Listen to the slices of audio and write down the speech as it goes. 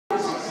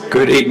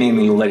Good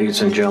evening,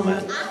 ladies and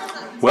gentlemen.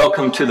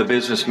 Welcome to the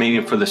business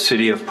meeting for the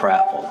City of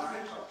Prattville.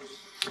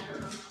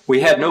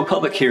 We have no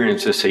public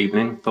hearings this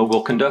evening, but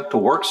we'll conduct a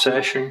work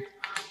session,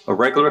 a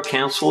regular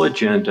council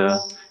agenda,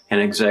 and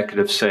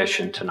executive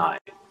session tonight.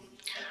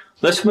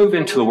 Let's move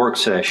into the work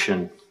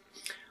session.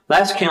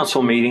 Last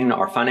council meeting,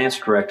 our finance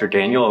director,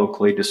 Daniel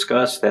Oakley,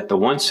 discussed that the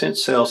 1 cent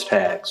sales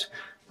tax,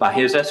 by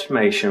his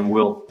estimation,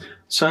 will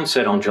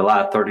sunset on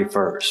July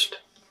 31st.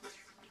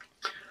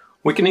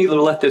 We can either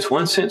let this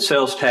 1 cent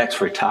sales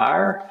tax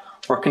retire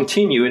or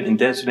continue it and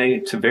designate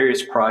it to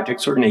various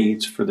projects or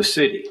needs for the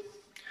city.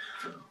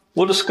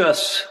 We'll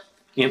discuss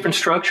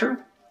infrastructure,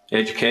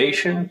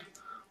 education,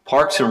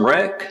 parks and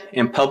rec,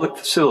 and public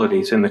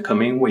facilities in the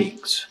coming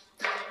weeks.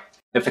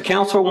 If the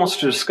council wants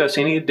to discuss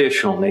any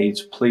additional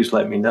needs, please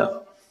let me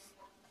know.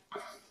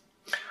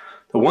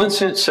 The 1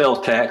 cent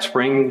sales tax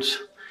brings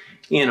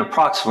in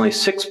approximately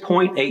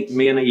 $6.8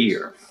 million a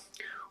year.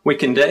 We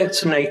can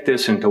designate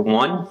this into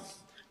 1,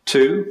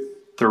 2,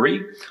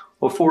 3,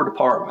 or 4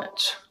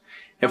 departments.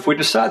 If we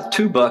decide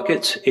 2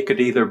 buckets, it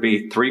could either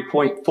be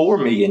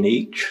 $3.4 million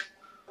each,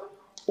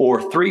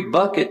 or 3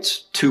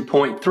 buckets,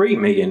 $2.3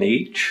 million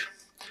each,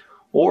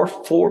 or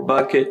 4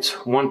 buckets,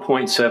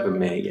 $1.7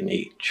 million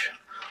each,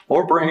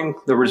 or bring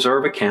the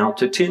reserve account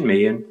to $10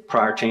 million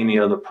prior to any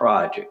other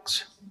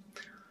projects.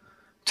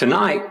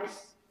 Tonight,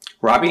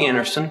 Robbie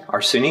Anderson,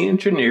 our city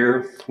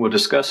engineer, will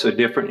discuss the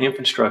different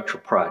infrastructure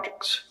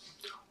projects.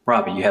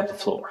 Robbie, you have the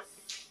floor.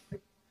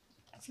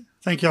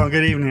 Thank y'all.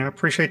 Good evening. I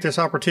appreciate this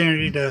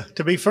opportunity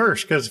to be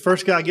first, because the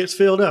first guy gets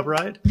filled up,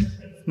 right?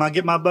 Might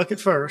get my bucket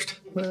first.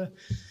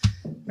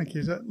 Thank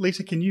you.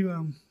 Lisa, can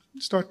you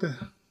start to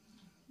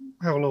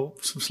have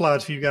some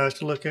slides for you guys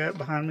to look at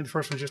behind me? The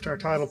first one's just our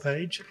title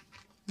page.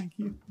 Thank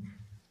you.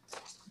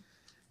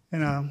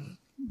 And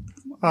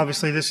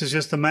obviously, this is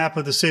just a map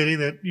of the city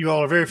that you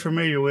all are very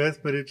familiar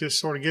with, but it just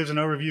sort of gives an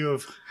overview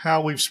of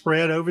how we've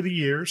spread over the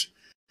years.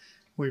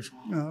 We've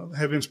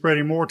have been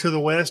spreading more to the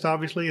west,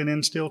 obviously, and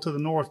then still to the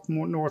north,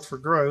 more north for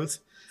growth.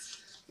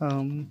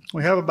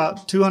 We have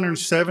about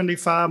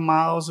 275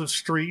 miles of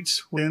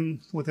streets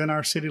within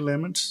our city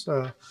limits.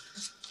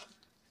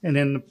 And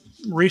in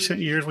recent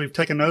years, we've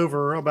taken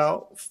over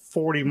about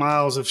 40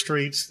 miles of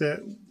streets that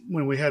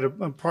when we had a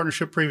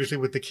partnership previously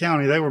with the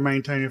county, they were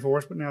maintaining for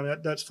us, but now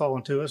that's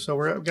fallen to us. So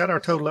we've got our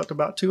total up to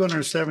about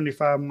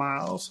 275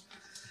 miles.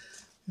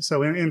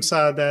 So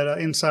inside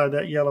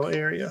that yellow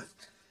area.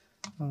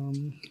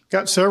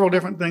 Got several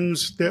different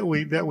things that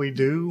we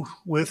do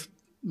with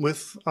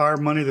our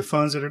money, the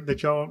funds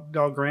that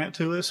y'all grant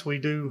to us. We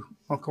do,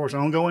 of course,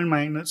 ongoing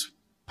maintenance,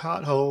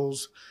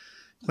 potholes,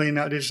 cleaning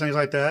out ditches, things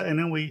like that, and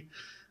then we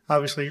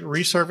obviously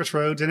resurface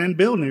roads and then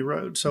build new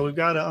roads. So we've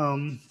got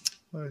up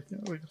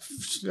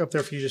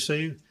there for you to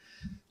see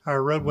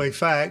our roadway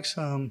facts.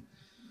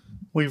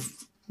 We've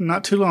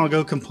not too long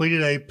ago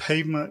completed a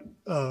pavement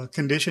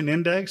condition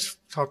index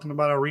talking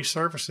about our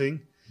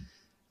resurfacing.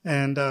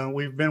 And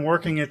we've been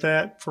working at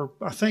that for,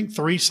 I think,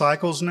 3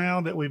 cycles now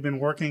that we've been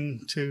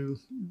working to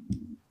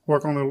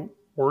work on the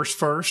worst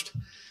first.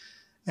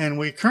 And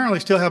we currently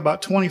still have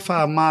about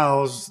 25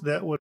 miles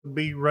that would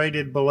be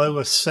rated below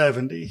a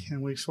 70.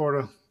 And we sort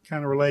of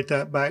kind of relate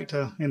that back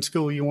to in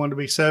school, you want to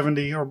be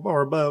 70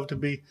 or above to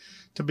be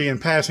in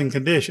passing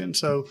condition.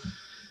 So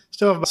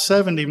still have about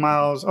 70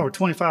 miles or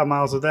 25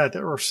 miles of that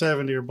are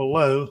 70 or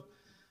below.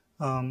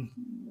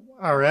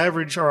 Our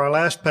average, or our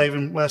last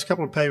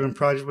couple of paving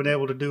projects, been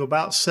able to do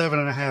about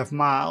 7.5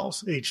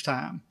 miles each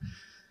time.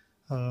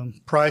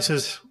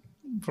 Prices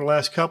for the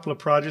last couple of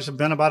projects have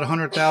been about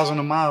 $100,000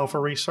 a mile for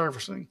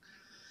resurfacing.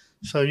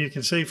 So you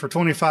can see for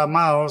 25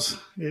 miles,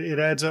 it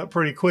adds up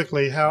pretty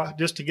quickly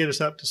just to get us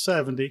up to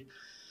 70.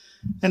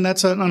 And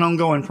that's an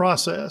ongoing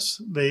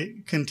process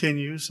that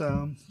continues,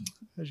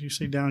 as you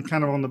see down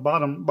kind of on the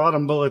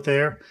bottom bullet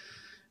there.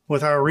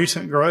 With our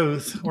recent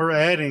growth, we're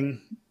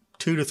adding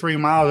 2 to 3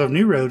 miles of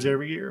new roads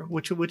every year,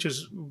 which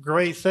is a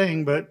great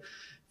thing. But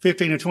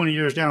 15 to 20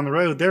 years down the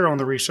road, they're on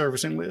the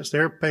resurfacing list.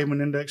 Their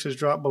pavement index has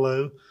dropped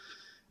below.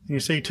 And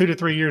you see 2 to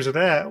 3 years of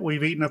that,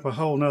 we've eaten up a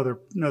whole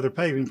another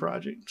paving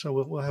project. So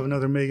we'll have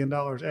another $1 million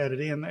added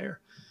in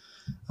there.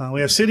 We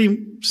have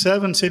 7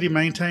 city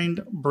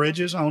maintained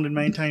bridges, owned and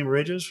maintained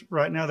bridges.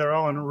 Right now, they're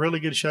all in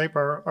really good shape.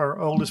 Our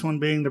oldest one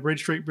being the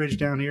Bridge Street Bridge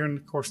down here, and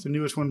of course the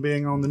newest one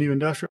being on the new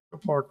Industrial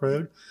Park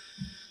Road.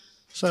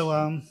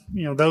 So,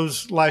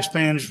 those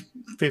lifespans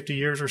 50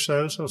 years or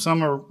so. So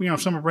some are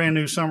brand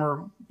new, some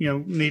are,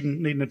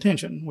 needing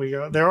attention.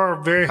 They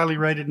are very highly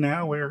rated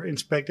now. We're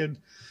inspected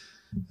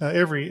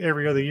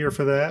every other year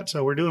for that.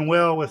 So we're doing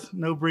well with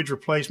no bridge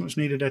replacements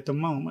needed at the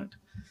moment.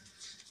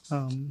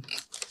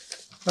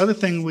 Other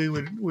thing we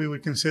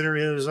would consider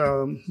is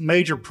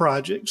major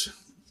projects,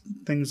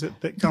 things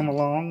that come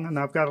along. And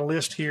I've got a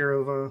list here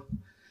of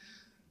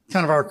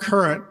kind of our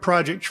current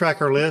project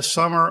tracker list.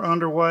 Some are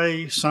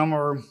underway, some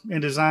are in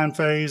design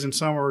phase, and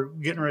some are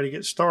getting ready to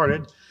get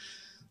started.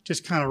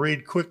 Just kind of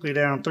read quickly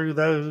down through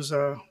those.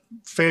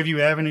 Fairview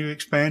Avenue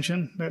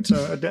expansion, that's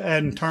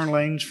adding turn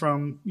lanes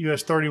from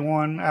US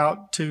 31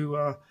 out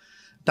to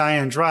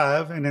Diane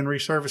Drive and then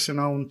resurfacing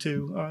on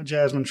to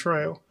Jasmine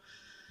Trail.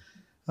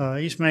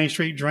 East Main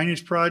Street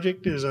Drainage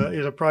Project is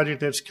a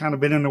project that's kind of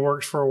been in the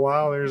works for a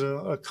while. There's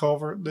a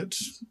culvert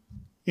that's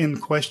in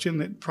question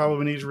that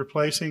probably needs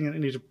replacing,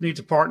 and it needs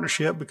a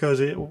partnership because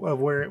of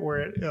where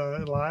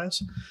it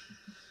lies.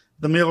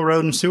 The Mill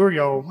Road and Sewer,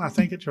 y'all, I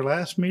think at your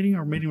last meeting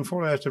or meeting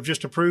before last, have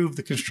just approved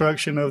the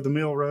construction of the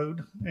Mill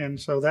Road, and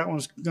so that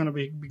one's going to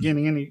be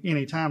beginning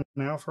any time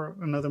now for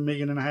another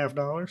 $1.5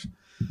 million.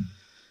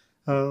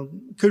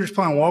 Cooters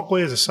Pond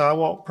Walkway is a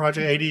sidewalk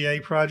project,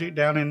 ADA project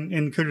down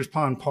in Cooters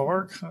Pond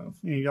Park.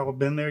 Y'all have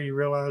been there, you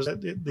realize that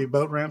the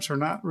boat ramps are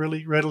not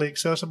really readily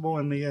accessible,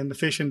 and the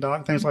fishing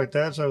dock, things like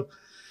that. So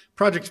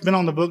project's been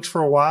on the books for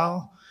a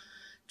while,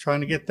 trying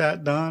to get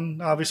that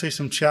done. Obviously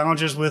some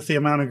challenges with the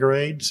amount of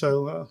grade,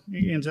 so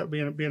it ends up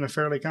being a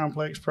fairly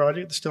complex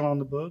project that's still on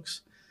the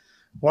books.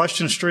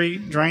 Washington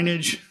Street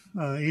drainage,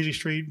 Easy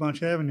Street,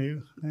 Bunch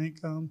Avenue, I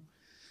think.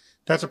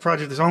 That's a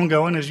project that's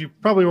ongoing. As you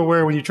probably were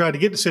aware when you tried to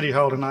get to City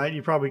Hall tonight,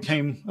 you probably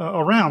came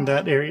around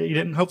that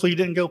area. Hopefully you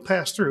didn't go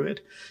past through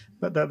it,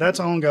 but that's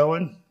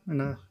ongoing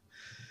and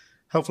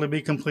hopefully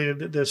be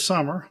completed this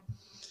summer.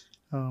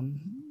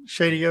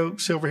 Shady Oak,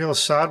 Silver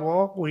Hills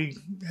sidewalk. We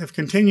have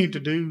continued to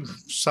do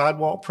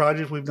sidewalk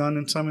projects. We've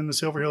done some in the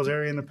Silver Hills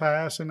area in the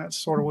past, and that's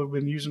sort of what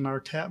we've been using our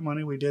TAP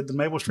money. We did the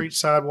Maple Street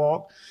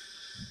sidewalk.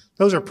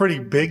 Those are pretty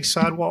big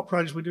sidewalk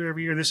projects we do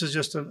every year. This is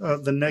just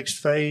the next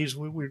phase.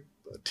 We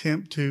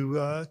attempt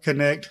to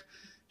connect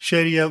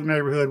Shady Oak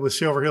neighborhood with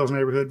Silver Hills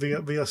neighborhood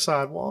via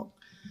sidewalk,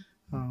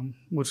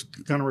 which is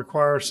going to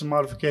require some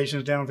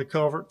modifications down at the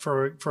culvert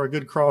for a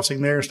good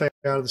crossing there and stay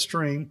out of the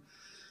stream.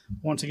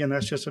 Once again,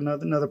 that's just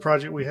another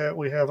project we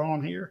have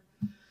on here.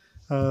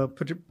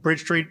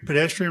 Bridge Street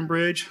pedestrian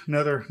bridge,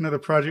 another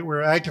project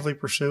we're actively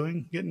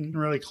pursuing, getting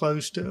really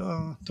close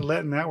to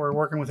letting that. We're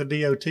working with the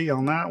DOT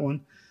on that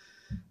one,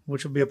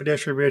 which will be a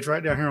pedestrian bridge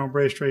right down here on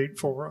Bridge Street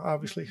for,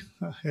 obviously,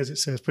 as it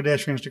says,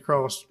 pedestrians to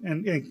cross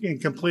and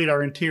complete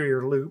our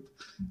interior loop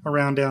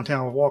around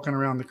downtown, walking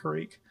around the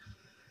creek.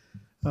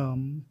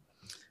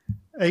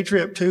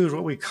 A-Trip 2 is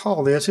what we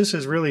call this. This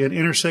is really an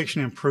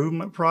intersection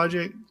improvement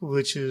project,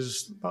 which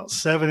is about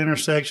 7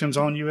 intersections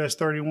on US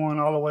 31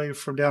 all the way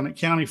from down at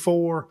County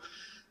 4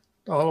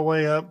 all the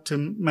way up to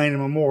Main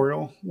and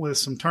Memorial with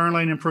some turn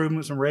lane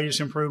improvements, some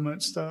radius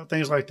improvements,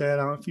 things like that.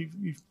 I don't know if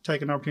you've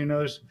taken an opportunity to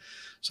notice.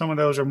 Some of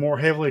those are more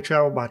heavily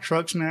traveled by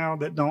trucks now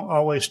that don't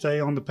always stay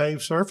on the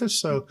paved surface,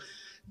 so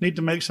need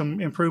to make some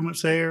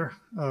improvements there.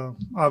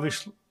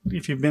 Obviously,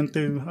 if you've been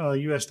through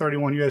US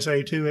 31,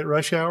 USA 2 at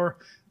rush hour,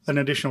 an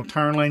additional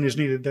turn lane is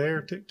needed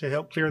there to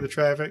help clear the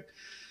traffic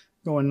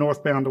going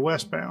northbound to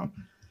westbound.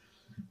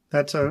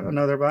 That's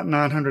another about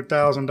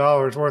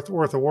 $900,000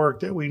 worth of work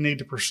that we need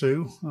to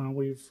pursue.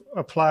 We've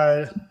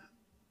applied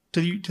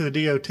to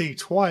the DOT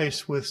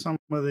twice with some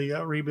of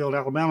the Rebuild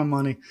Alabama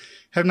money,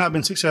 have not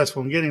been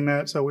successful in getting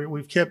that, so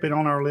we've kept it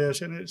on our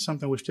list, and it's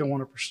something we still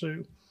want to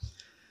pursue.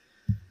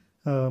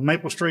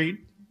 Maple Street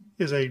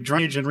is a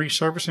drainage and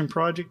resurfacing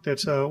project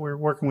that's we're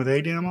working with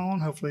ADM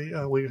on. Hopefully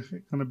we're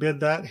going to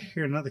bid that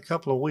here in another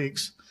couple of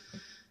weeks,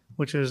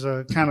 which is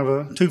kind of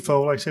a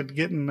twofold. Like I said,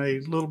 getting a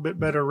little bit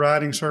better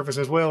riding surface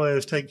as well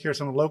as take care of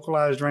some of the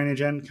localized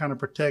drainage and kind of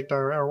protect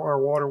our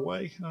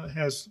waterway. It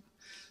has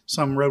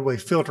some roadway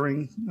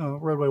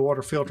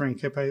water filtering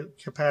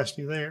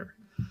capacity there.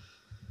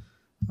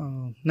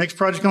 Next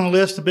project on the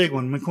list, the big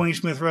one, McQueen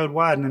Smith Road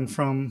widening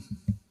from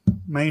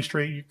Main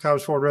Street,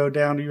 Cobbs Ford Road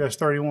down to US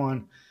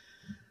 31.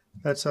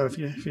 That's if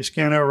you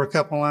scan over a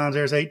couple of lines,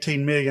 there's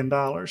 $18 million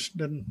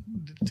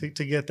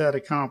to get that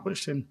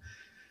accomplished. And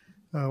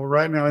we're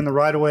right now in the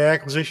right-of-way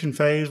acquisition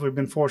phase. We've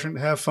been fortunate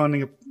to have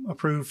funding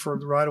approved for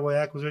the right-of-way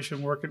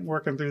acquisition,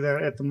 working through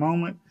that at the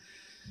moment.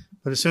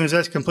 But as soon as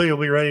that's complete, we'll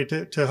be ready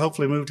to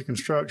hopefully move to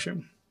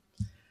construction.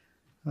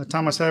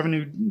 Thomas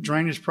Avenue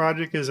Drainage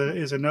Project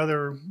is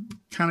another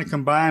kind of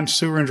combined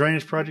sewer and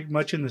drainage project,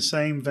 much in the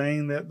same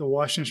vein that the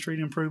Washington Street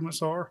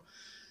improvements are.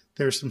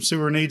 There's some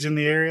sewer needs in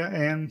the area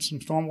and some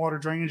stormwater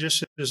drainage.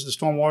 This is the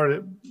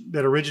stormwater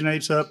that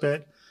originates up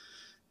at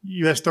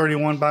US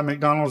 31 by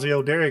McDonald's, the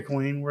old Dairy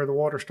Queen, where the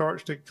water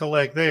starts to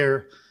collect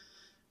there.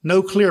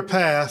 No clear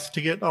path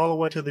to get all the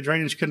way to the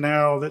drainage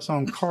canal that's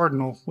on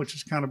Cardinal, which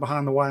is kind of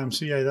behind the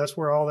YMCA. That's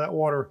where all that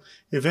water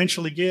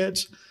eventually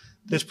gets.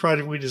 This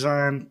project we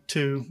designed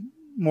to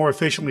more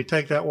efficiently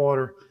take that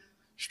water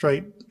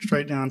straight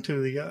down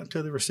to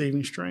the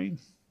receiving stream.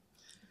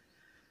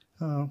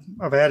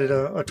 I've added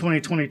a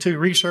 2022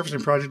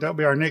 resurfacing project. That'll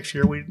be our next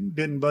year. We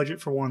didn't budget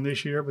for one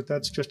this year, but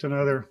that's just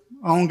another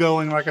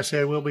ongoing. Like I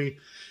said, we'll be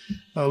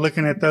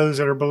looking at those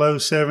that are below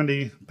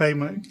 70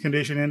 pavement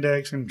condition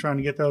index and trying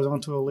to get those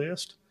onto a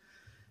list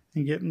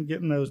and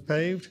getting those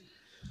paved.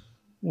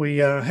 We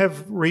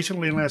have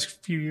recently, in the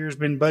last few years,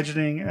 been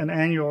budgeting an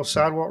annual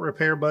sidewalk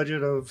repair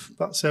budget of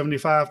about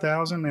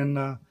 $75,000,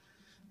 and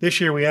this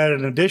year we added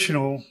an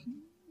additional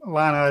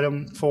line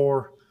item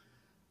for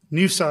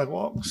new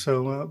sidewalk.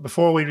 So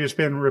before we've just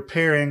been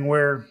repairing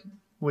where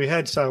we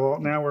had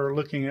sidewalk. Now we're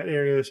looking at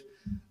areas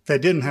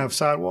that didn't have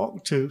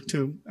sidewalk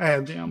to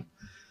add them.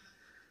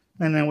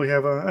 And then we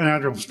have an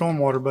annual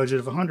stormwater budget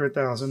of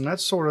 $100,000.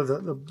 That's sort of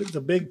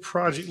the big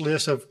project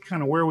list of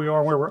kind of where we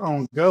are, where we're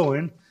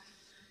ongoing.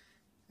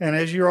 And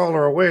as you all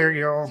are aware,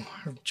 you all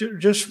are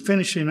just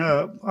finishing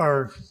up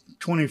our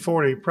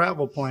 2040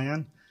 Prattville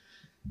plan.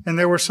 And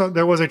there was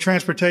a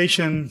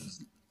transportation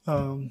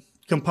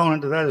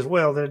component to that as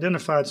well that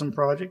identified some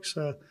projects.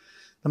 The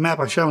map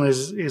I've shown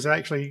is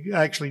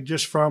actually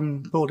just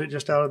pulled it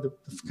just out of the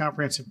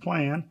comprehensive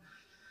plan.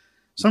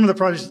 Some of the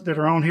projects that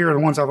are on here are the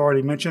ones I've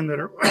already mentioned that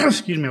are,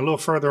 excuse me, a little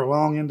further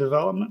along in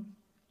development,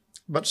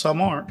 but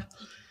some aren't.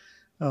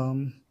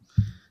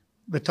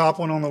 The top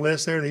one on the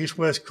list there, the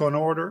East-West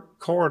Corridor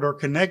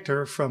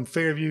Connector from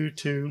Fairview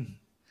to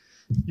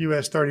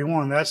US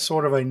 31. That's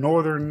sort of a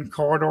northern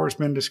corridor. It's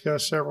been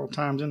discussed several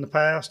times in the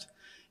past.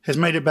 Has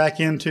made it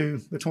back into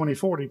the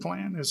 2040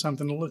 plan as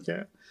something to look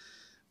at.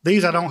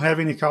 These I don't have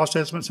any cost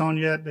estimates on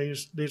yet.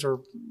 These are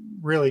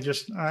really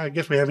just, I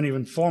guess we haven't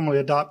even formally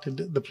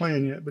adopted the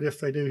plan yet, but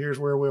if they do, here's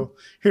where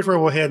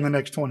we'll head in the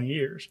next 20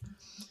 years.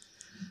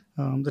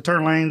 The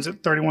turn lanes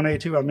at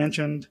 31A2 I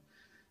mentioned.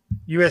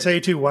 US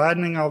 82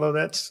 widening, although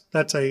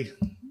that's a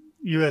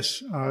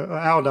US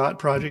ALDOT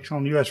project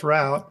on US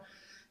route.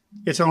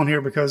 It's on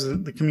here because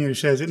the community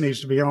says it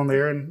needs to be on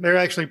there, and they're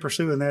actually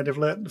pursuing that. They've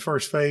let the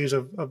first phase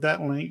of that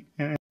link,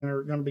 and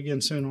they're going to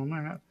begin soon on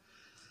that.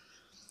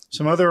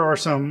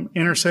 Some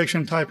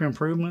intersection type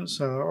improvements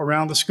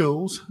around the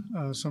schools,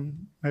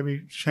 some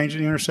maybe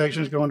changing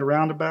intersections, going to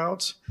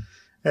roundabouts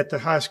at the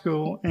high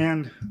school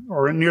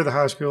or near the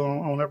high school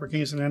on Upper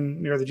Kingston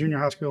and near the junior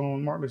high school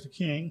on Martin Luther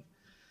King.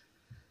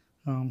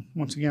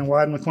 Once again,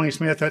 widen McQueen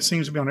Smith, that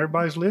seems to be on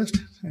everybody's list,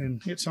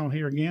 and it's on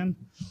here again.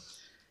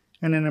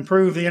 And then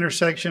improve the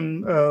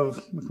intersection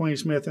of McQueen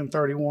Smith and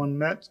 31.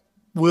 That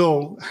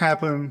will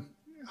happen.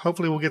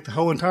 Hopefully we'll get the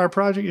whole entire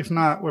project. If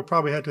not, we'll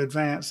probably have to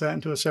advance that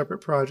into a separate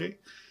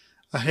project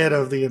ahead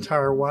of the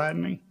entire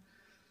widening.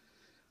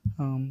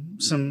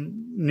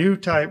 Some new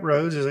type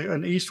roads is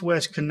an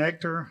east-west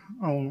connector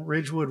on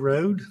Ridgewood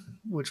Road,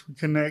 which would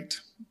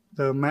connect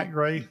the Matt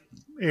Gray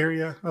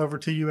area over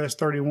to US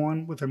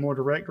 31 with a more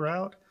direct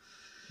route.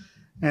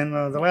 And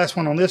the last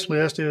one on this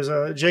list is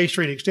J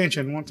Street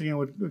Extension. Once again,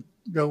 would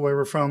go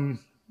over from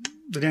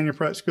the Daniel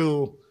Pratt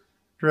School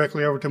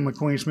directly over to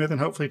McQueen Smith and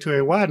hopefully to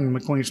a widened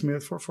McQueen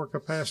Smith for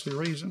capacity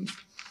reasons.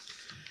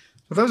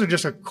 So those are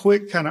just a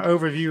quick kind of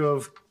overview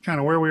of kind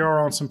of where we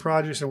are on some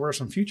projects and where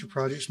some future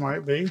projects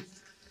might be.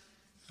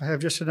 I have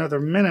just another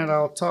minute.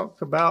 I'll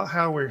talk about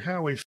how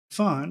we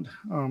fund.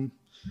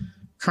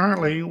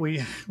 Currently,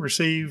 we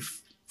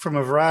receive from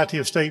a variety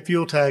of state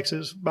fuel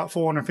taxes about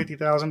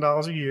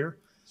 $450,000 a year.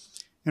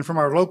 And from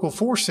our local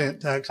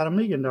 4-cent tax, about $1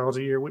 million a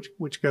year,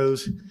 which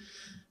goes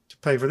to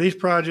pay for these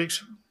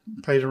projects,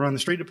 pay to run the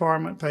street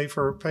department, pay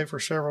for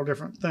several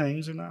different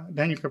things. And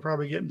Daniel could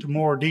probably get into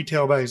more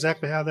detail about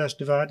exactly how that's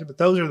divided, but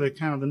those are the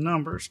kind of the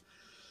numbers.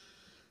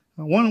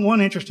 One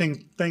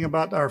interesting thing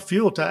about our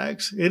fuel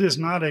tax, it is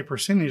not a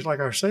percentage like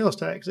our sales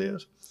tax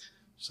is.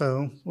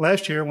 So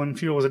last year when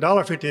fuel was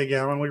 $1.50 a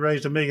gallon, we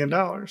raised $1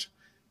 million.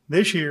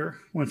 This year,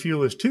 when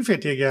fuel is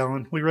 $2.50 a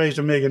gallon, we raised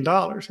 $1 million.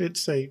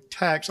 It's a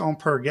tax on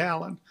per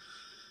gallon.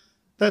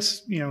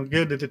 That's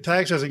good that the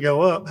tax doesn't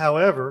go up.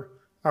 However,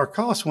 our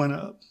costs went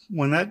up.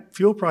 When that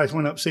fuel price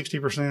went up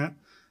 60%,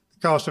 the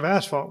cost of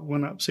asphalt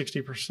went up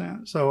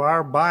 60%. So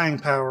our buying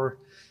power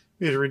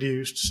is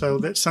reduced. So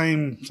that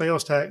same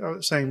sales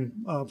tax,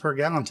 per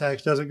gallon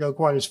tax doesn't go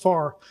quite as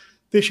far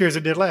this year as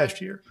it did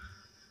last year.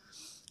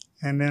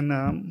 And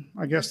then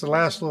I guess the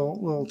last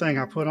little thing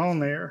I put on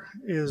there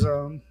is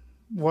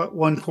what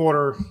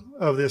 1/4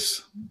 of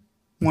this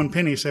 1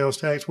 penny sales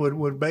tax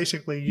would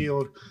basically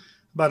yield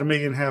about $1.5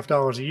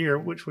 million a year,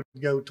 which would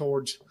go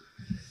towards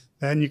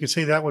that. And you can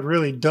see that would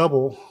really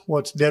double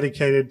what's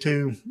dedicated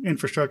to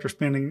infrastructure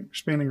spending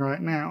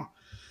right now.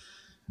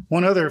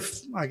 One other,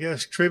 I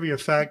guess, trivia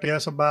fact,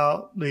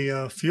 about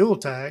the fuel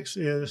tax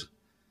is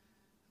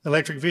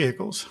electric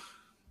vehicles.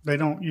 They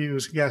don't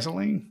use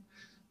gasoline.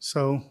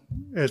 So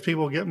as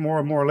people get more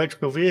and more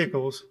electrical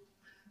vehicles,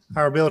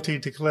 our ability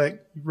to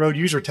collect road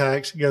user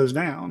tax goes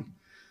down.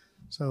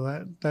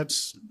 So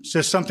that's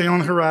just something on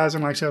the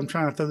horizon. Like I said, I'm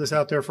trying to throw this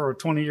out there for a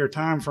 20-year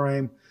time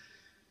frame.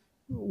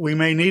 We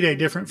may need a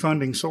different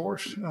funding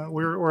source.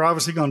 We're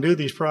obviously going to do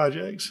these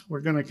projects. We're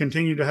going to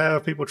continue to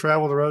have people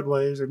travel the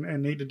roadways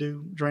and need to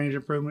do drainage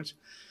improvements.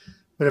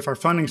 But if our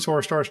funding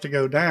source starts to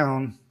go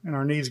down and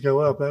our needs go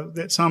up,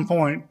 at some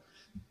point,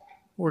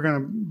 we're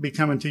going to be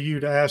coming to you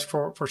to ask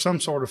for some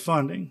sort of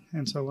funding.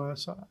 And so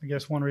I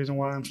guess one reason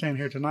why I'm standing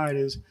here tonight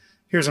is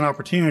here's an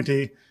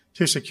opportunity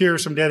to secure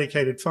some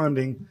dedicated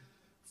funding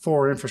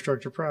for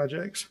infrastructure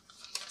projects.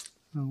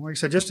 Like I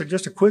said,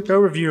 just a quick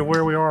overview of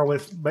where we are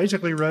with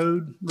basically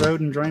road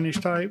and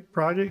drainage type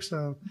projects.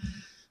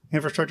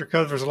 Infrastructure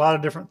covers a lot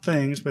of different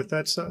things, but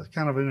that's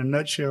kind of in a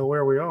nutshell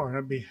where we are. And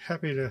I'd be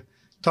happy to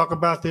talk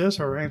about this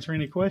or answer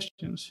any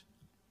questions.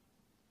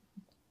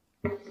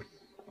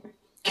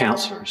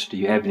 Councilors, do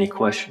you have any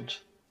questions?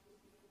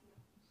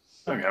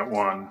 I got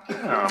one.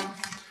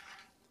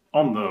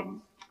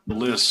 On the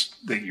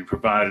list that you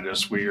provided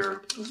us,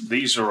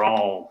 these are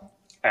all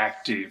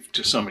active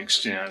to some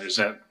extent. Is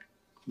that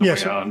the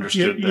Yes, way I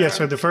understood that? yes,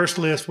 sir. The first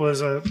list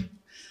was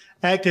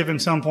active in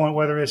some point,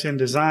 whether it's in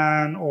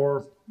design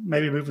or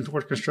maybe moving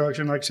towards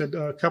construction. Like I said,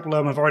 a couple of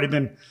them have already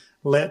been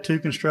let to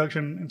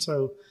construction, and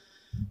so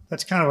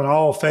that's kind of in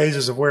all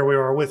phases of where we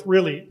are with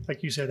really,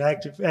 like you said,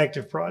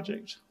 active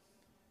projects.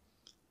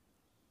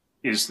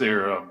 Is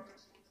there a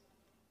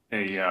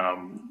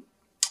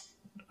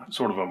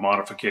sort of a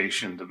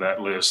modification to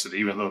that list that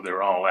even though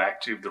they're all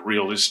active, the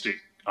realistic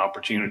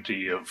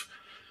opportunity of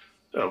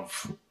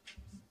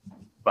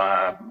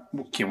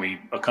can we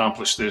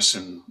accomplish this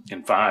in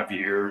 5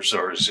 years,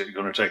 or is it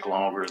going to take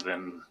longer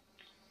than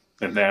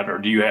that?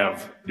 Or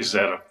is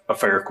that a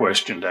fair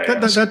question to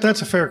ask?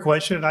 That's a fair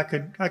question. I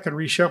could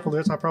reshuffle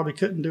this. I probably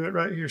couldn't do it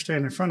right here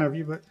standing in front of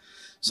you, but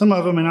some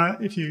of them,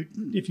 and if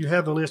you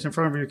have the list in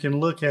front of you, you can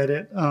look at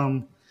it.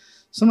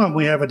 Some of them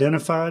we have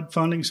identified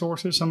funding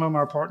sources. Some of them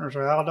our partners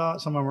are ALDOT.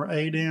 Some of them are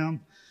ADEM.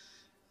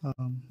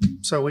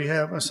 So we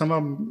have some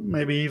of them,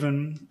 maybe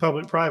even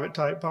public-private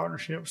type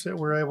partnerships that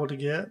we're able to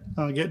get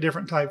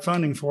different type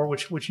funding for,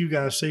 which you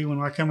guys see when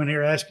I come in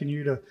here asking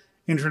you to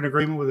enter an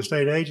agreement with a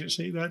state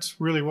agency. That's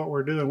really what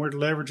we're doing. We're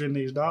leveraging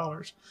these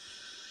dollars.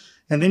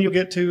 And then you'll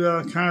get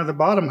to kind of the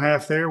bottom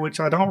half there, which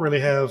I don't really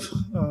have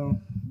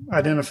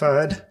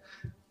identified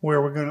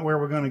where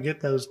we're going to get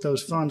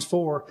those funds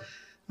for.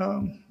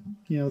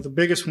 The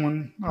biggest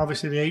one,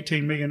 obviously the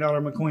 $18 million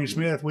McQueen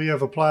Smith, we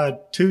have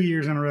applied 2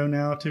 years in a row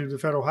now to the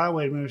Federal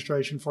Highway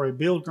Administration for a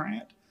build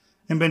grant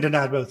and been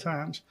denied both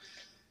times.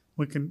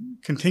 We can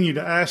continue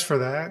to ask for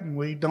that, and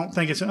we don't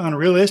think it's an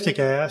unrealistic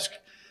ask,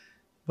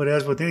 but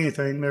as with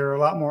anything, there are a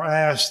lot more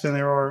asks than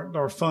there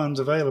are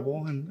funds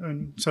available.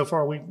 And so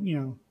far we,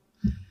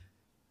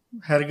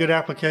 had a good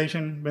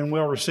application, been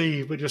well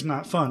received, but just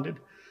not funded.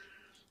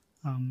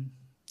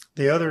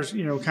 The others,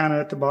 kind of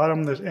at the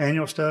bottom, the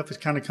annual stuff, it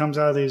kind of comes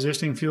out of the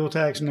existing fuel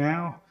tax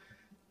now,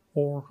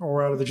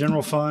 or out of the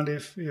general fund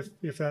if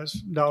those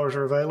dollars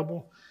are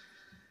available.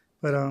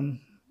 But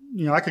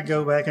I could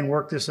go back and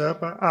work this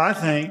up. I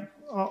think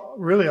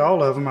really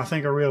all of them I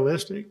think are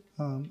realistic.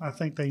 I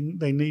think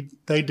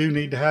they do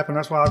need to happen.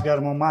 That's why I've got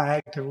them on my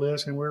active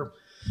list, and we're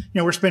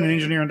spending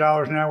engineering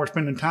dollars now. We're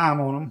spending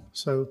time on them,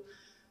 so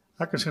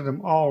I consider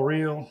them all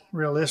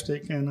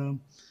realistic,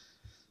 and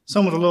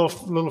some with a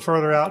little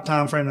further out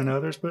time frame than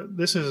others, but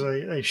this is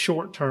a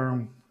short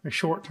term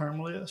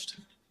list.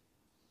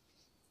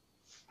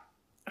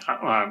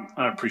 I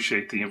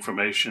appreciate the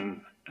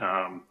information.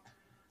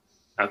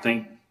 I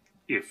think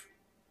if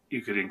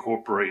you could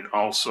incorporate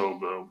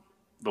also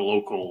the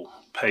local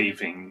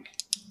paving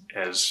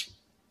as,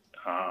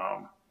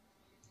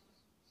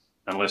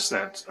 unless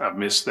I've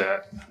missed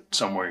that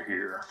somewhere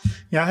here.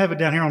 Yeah, I have it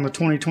down here on the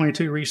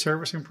 2022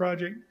 resurfacing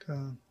project.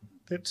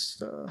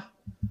 It's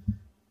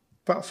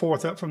about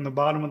fourth up from the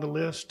bottom of the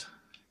list.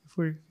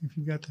 If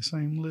you've got the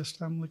same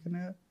list I'm looking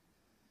at, it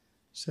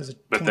says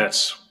but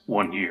that's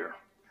 1 year.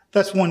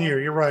 That's 1 year.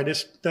 You're right.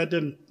 I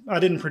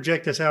didn't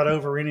project this out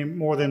over any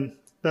more than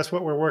that's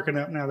what we're working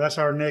up now. That's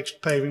our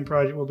next paving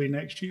project will be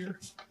next year.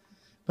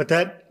 But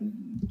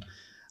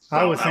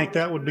I would think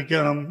that would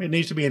become, it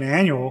needs to be an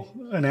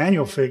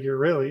annual figure,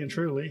 really and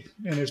truly.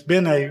 And it's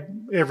been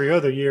every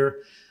other year.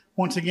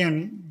 Once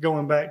again,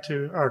 going back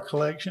to our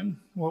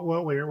collection, what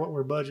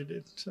we're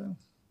budgeted. So.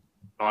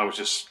 I was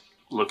just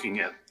looking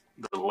at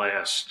the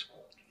last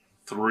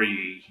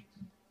three.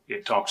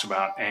 It talks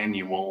about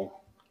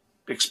annual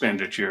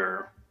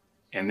expenditure,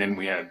 and then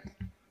we had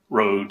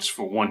roads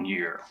for 1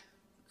 year.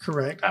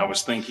 Correct. I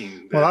was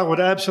thinking that, well, I would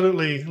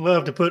absolutely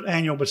love to put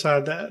annual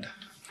beside that.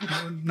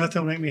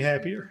 Nothing will make me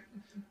happier.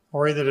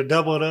 Or either to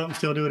double it up and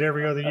still do it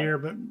every other year,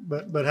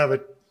 but have a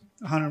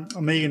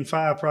 $1.5 million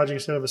project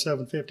instead of a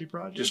 $750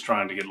 project. Just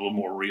trying to get a little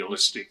more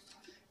realistic.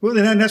 Well,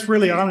 and that's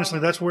really, honestly,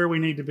 that's where we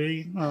need to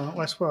be.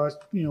 That's why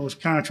I was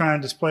kind of trying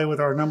to display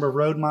with our number of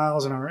road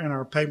miles and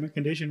our pavement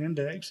condition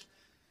index.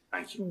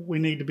 Thank you. We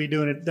need to be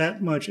doing it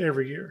that much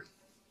every year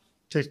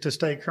to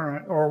stay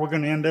current, or we're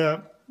going to end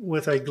up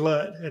with a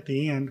glut at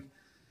the end.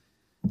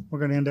 We're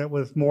going to end up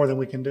with more than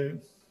we can do.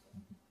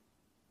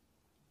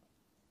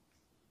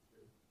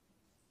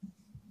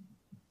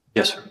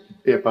 Yes, sir.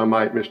 If I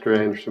might, Mr.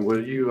 Anderson,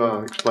 will you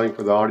explain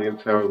for the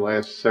audience how over the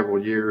last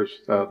several years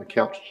the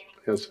council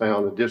has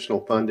found additional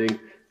funding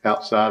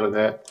outside of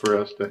that for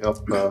us to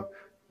help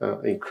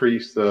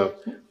increase the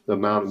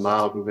amount of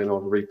miles we've been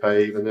able to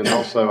repave? And then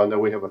also, I know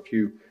we have a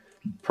few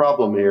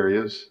problem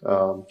areas.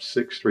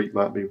 6th Street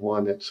might be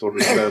one that's sort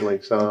of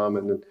settling some,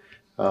 and then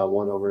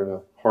one over in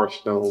a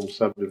Hearthstone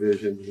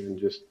subdivision, and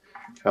just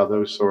how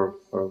those sort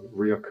of are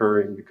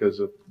reoccurring because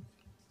of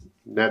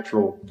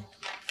natural.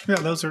 Yeah,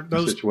 those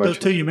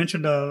two you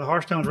mentioned. The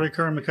Hearthstone's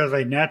recurring because of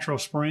a natural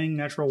spring,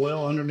 natural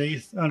well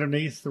underneath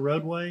the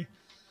roadway.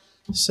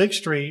 6th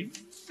Street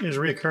is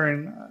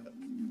recurring,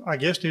 I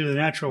guess, due to the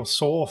natural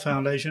soil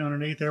foundation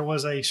underneath. There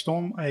was a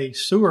sanitary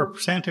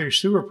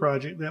sewer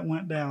project that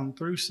went down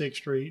through 6th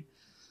Street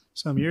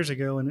some years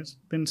ago, and it's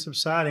been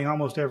subsiding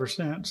almost ever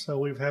since. So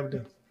we've had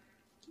to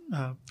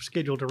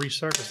scheduled to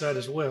resurface that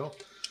as well.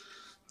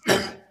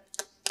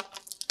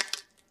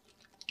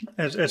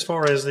 As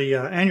far as the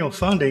annual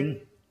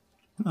funding,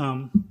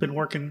 been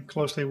working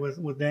closely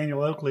with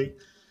Daniel Oakley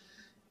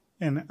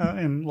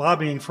and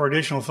lobbying for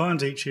additional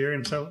funds each year.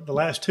 And so the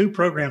last two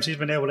programs he's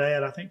been able to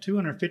add, I think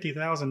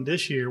 $250,000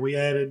 this year we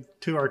added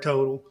to our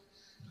total.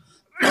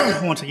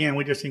 Once again,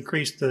 we just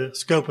increased the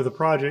scope of the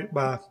project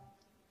by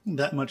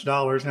that much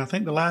dollars. And I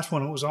think the last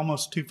one was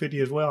almost 250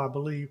 as well, I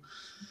believe.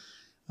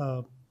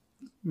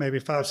 Maybe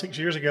 5-6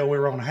 years ago, we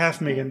were on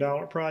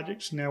 $500,000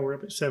 projects. Now we're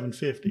up at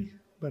 750.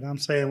 But I'm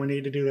saying we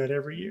need to do that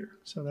every year.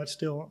 So that's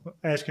still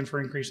asking for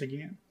increase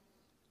again.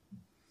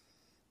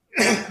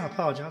 I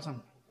apologize.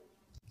 I'm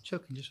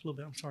choking just a little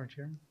bit. I'm sorry,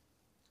 Chairman.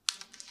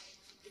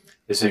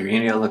 Is there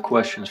any other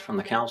questions from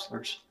the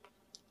councilors?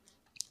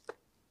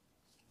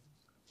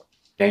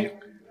 Daniel?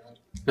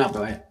 No,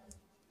 go ahead.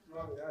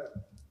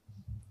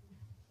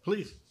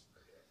 Please.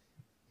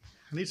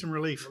 I need some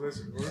relief. Well, this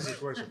is a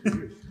question for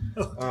you.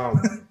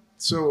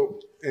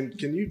 And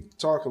can you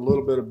talk a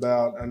little bit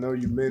about, I know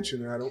you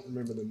mentioned, I don't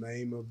remember the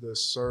name of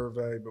this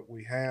survey, but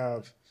we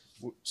have,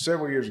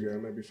 several years ago,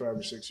 maybe 5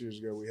 or 6 years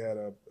ago, we had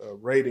a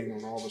rating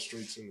on all the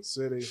streets in the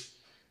city.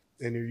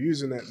 And you're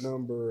using that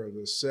number of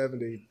the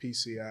 70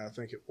 PCI, I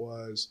think it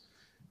was.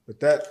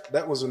 But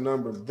that was a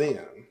number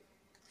then,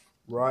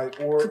 right?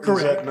 Or Correct.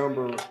 Is that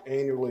number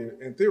annually?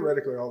 And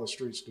theoretically, all the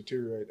streets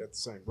deteriorate at the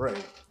same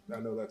rate.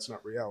 I know that's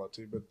not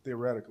reality, but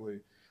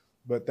theoretically.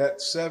 But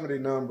that 70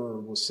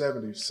 number was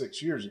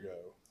 76 years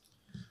ago.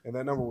 And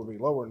that number would be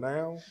lower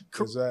now?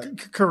 Is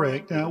that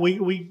correct?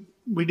 We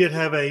did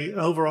have a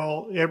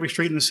overall, every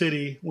street in the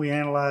city we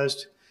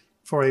analyzed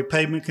for a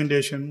pavement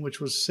condition, which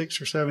was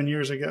 6 or 7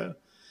 years ago.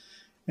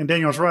 And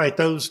Daniel's right,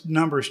 those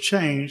numbers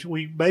change.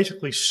 We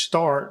basically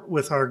start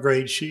with our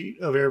grade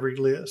sheet of every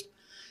list.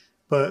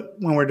 But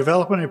when we're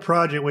developing a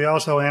project, we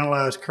also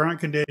analyze current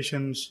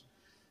conditions,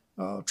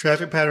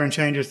 traffic pattern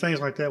changes,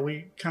 things like that.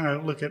 We kind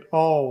of look at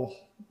all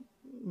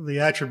the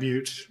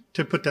attributes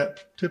to put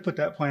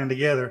that plan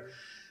together.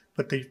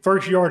 But the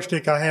first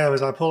yardstick I have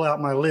is I pull out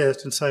my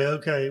list and say,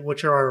 okay,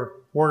 which are our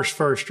worst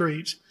first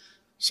streets?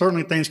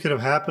 Certainly things could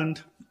have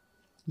happened,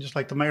 just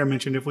like the mayor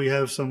mentioned. If we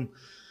have some,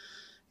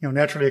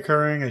 naturally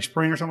occurring, a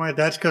spring or something like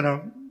that, that's going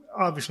to,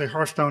 obviously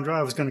Hearthstone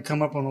Drive is going to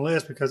come up on the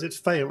list because it's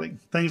failing.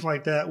 Things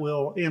like that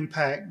will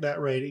impact that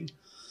rating.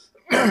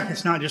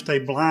 It's not just a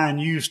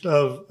blind use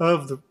of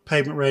the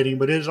pavement rating,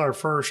 but it is our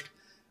first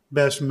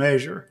best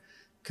measure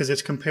because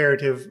it's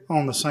comparative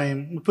on the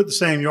same, we put the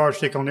same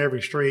yardstick on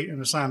every street and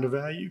assign a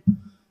value.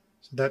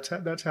 So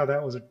that's how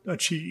that was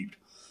achieved.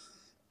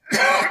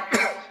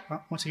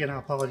 Once again, I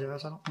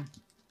apologize.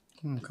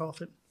 I'm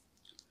coughing.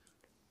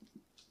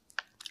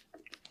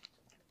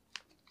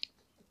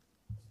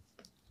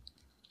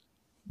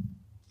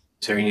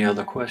 Is there any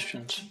other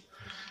questions?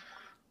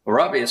 Well,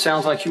 Robbie, it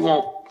sounds like you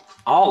want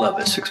all of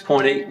it,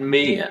 6.8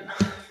 million.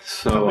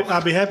 So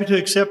I'd be happy to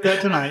accept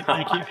that tonight.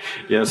 Thank you.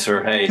 Yes,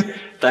 sir. Hey,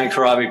 thanks,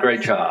 Robbie.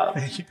 Great job.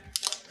 Thank you.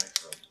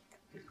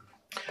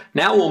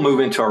 Now we'll move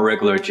into our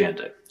regular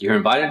agenda. You're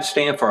invited to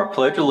stand for our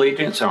Pledge of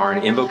Allegiance or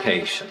an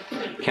invocation.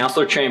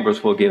 Councilor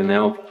Chambers will give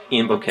an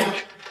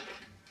invocation.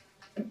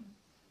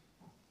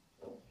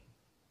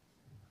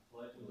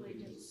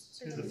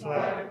 To the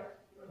flag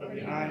of the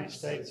United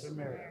States of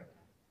America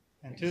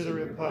and to the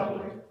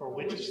republic for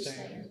which it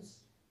stands,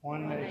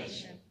 one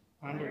nation,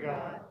 under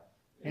God,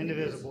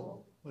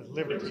 indivisible, with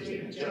liberty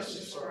and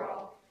justice for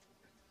all.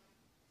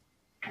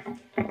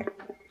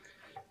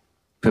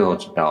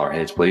 Let's bow our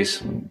heads,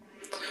 please.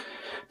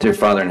 Dear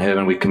Father in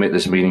heaven, we commit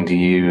this meeting to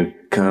you.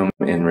 Come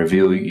and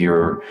reveal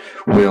your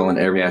will in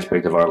every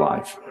aspect of our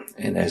life.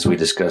 And as we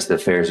discuss the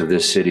affairs of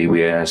this city,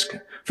 we ask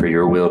for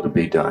your will to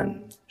be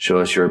done. Show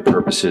us your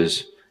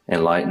purposes,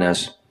 enlighten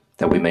us,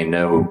 that we may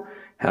know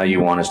how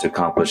you want us to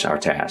accomplish our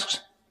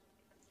tasks.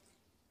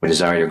 We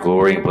desire your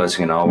glory and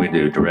blessing in all we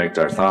do. Direct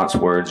our thoughts,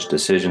 words,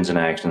 decisions, and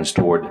actions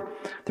toward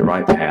the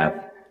right path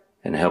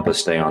and help us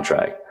stay on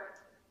track.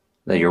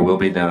 That your will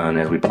be done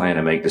as we plan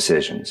to make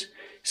decisions.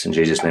 It's in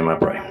Jesus' name I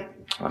pray.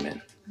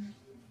 Amen.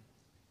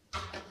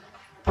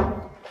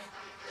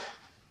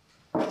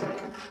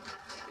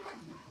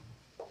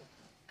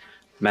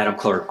 Madam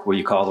Clerk, will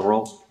you call the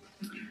roll?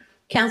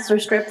 Councillor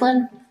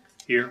Strickland?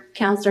 Here.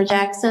 Councillor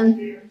Jackson?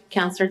 Here.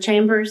 Councillor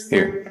Chambers?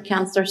 Here.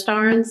 Councillor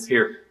Starnes?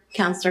 Here.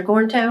 Councillor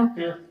Gornto?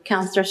 Here.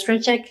 Councillor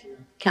Strichick?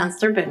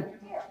 Councillor Boone?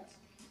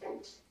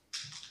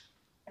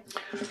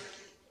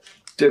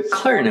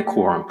 Declaring a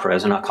quorum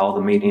present, I call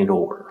the meeting to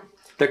order.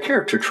 The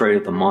character trait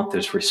of the month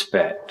is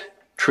respect,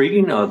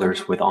 treating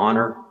others with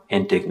honor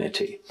and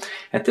dignity.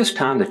 At this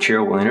time, the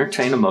chair will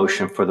entertain a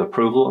motion for the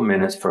approval of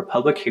minutes for a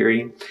public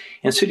hearing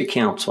and city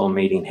council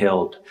meeting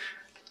held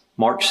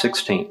March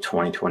 16,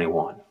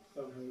 2021.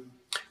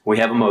 We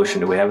have a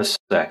motion. Do we have a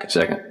second?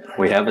 Second.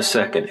 We have a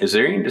second. Is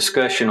there any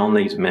discussion on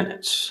these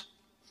minutes?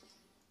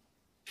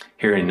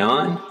 Hearing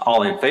none,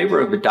 all in favor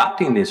of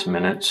adopting these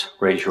minutes,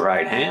 raise your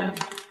right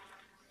hand.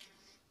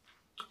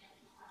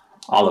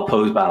 All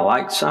opposed by a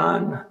like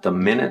sign, the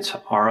minutes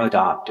are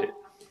adopted.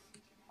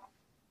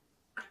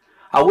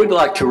 I would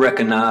like to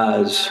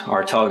recognize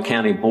our Todd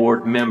County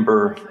Board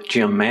member,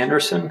 Jim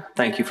Manderson.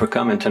 Thank you for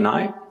coming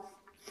tonight.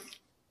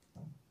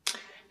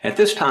 At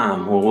this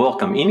time, we'll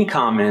welcome any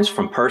comments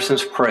from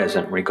persons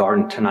present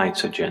regarding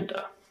tonight's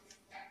agenda.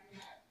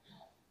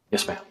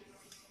 Yes, ma'am.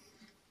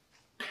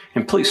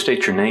 And please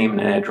state your name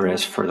and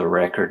address for the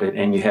record,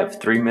 and you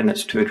have 3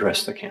 minutes to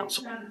address the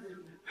council.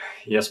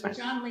 Yes, ma'am.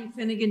 John Lee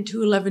Finnegan,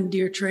 211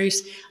 Deer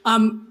Trace.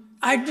 I'm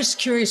just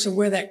curious of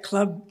where that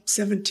Club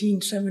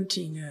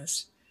 1717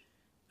 is.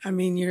 I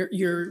mean,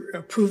 you're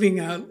approving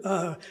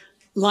a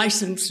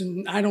license,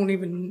 and I don't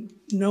even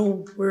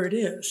know where it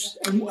is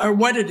or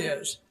what it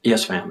is.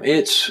 Yes, ma'am.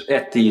 It's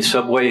at the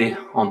subway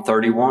on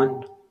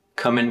 31,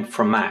 coming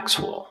from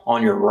Maxwell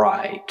on your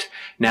right.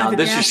 Now,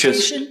 this is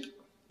just station?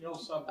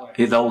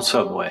 the old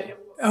subway.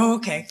 Oh,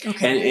 okay.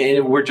 Okay.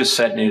 And we're just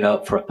setting it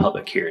up for a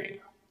public hearing.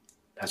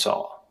 That's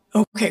all.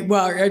 Okay.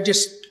 Well, I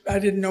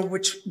didn't know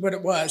what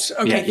it was.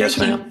 Okay. Yeah, yes,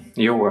 thank you. ma'am.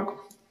 You're welcome.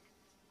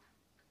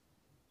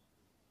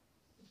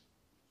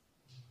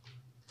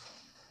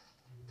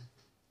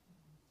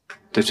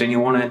 Does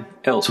anyone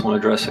else want to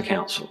address the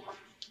council?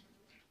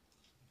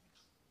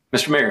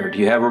 Mr. Mayor, do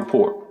you have a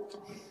report?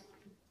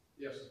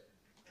 Yes.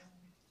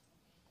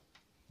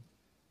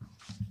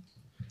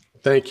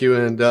 Thank you,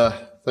 and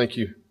thank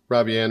you,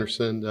 Robbie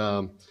Anderson.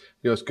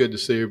 It's good to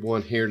see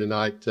everyone here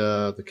tonight,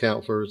 the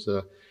counselors,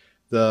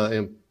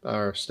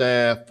 our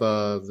staff,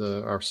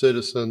 our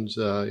citizens.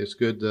 It's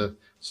good to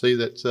see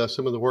that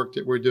some of the work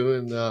that we're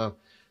doing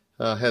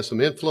has some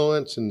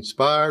influence,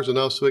 inspires, and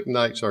also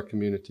ignites our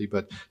community.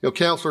 But,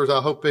 counselors, I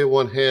hope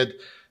everyone had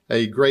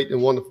a great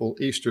and wonderful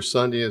Easter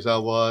Sunday as I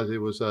was. It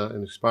was an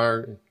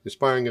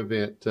inspiring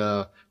event,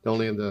 not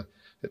only at the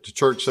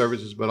church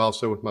services, but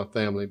also with my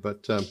family.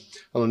 But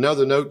on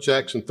another note,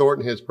 Jackson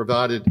Thornton has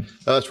provided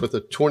us with a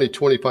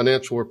 2020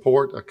 financial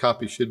report. A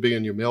copy should be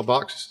in your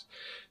mailboxes.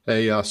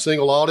 A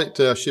single audit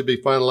should be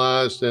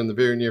finalized in the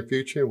very near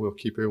future. We'll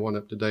keep everyone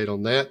up to date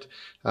on that.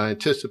 I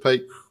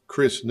anticipate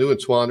Chris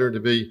Neuenswander to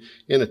be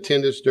in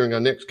attendance during our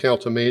next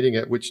council meeting,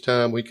 at which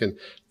time we can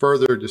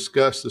further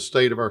discuss the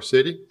state of our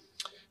city.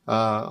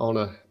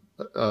 On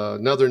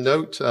another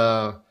note,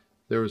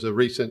 there was a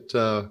recent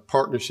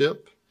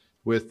partnership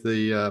with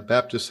the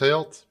Baptist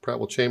Health,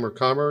 Prattville Chamber of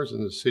Commerce,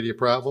 and the City of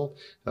Prattville.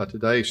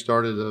 Today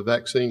started a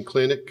vaccine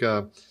clinic,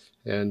 and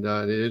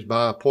it is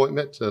by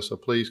appointment, so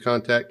please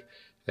contact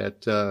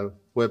at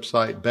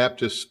website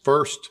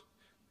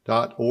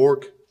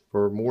baptistfirst.org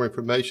for more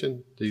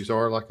information. These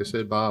are, like I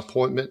said, by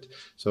appointment,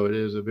 so it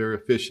is a very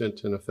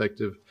efficient and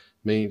effective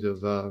means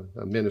of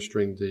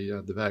administering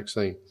the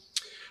vaccine.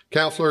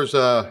 Councilors,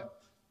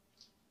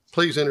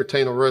 please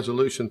entertain a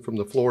resolution from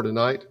the floor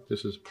tonight.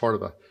 This is part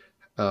of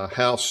a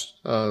house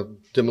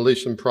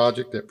demolition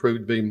project that proved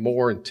to be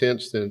more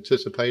intense than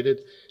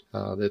anticipated.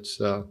 That's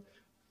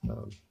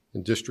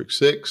in District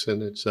 6,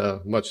 and it's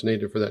much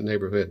needed for that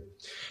neighborhood.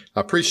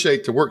 I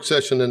appreciate the work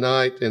session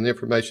tonight and the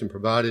information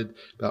provided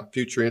about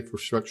future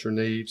infrastructure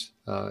needs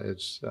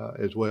as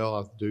well.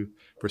 I do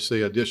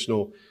foresee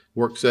additional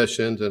work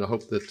sessions, and I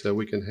hope that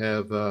we can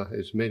have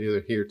as many of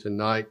them here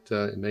tonight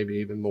and maybe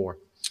even more.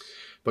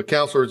 But,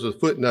 councilors, as a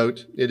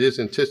footnote, it is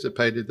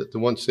anticipated that the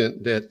 1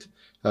 cent debt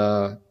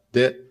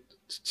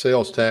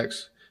sales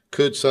tax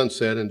could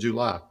sunset in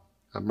July.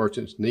 Our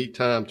merchants need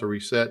time to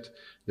reset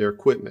their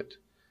equipment.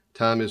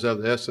 Time is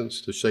of the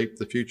essence to shape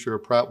the future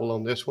of Prattville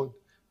on this one.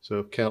 So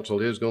if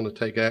council is going to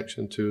take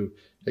action to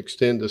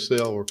extend the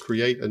sale or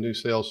create a new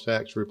sales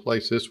tax to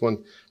replace this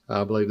one,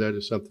 I believe that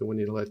is something we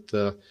need to let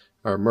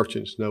our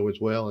merchants know as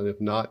well. And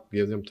if not,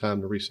 give them time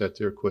to reset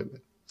their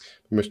equipment.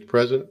 Mr.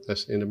 President,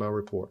 that's the end of my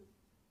report.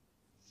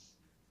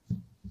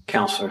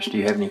 Councilors, do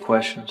you have any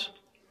questions?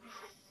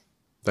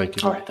 Thank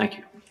you. All right, thank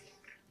you.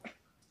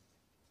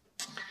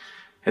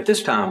 At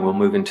this time, we'll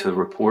move into the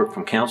report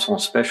from council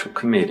and special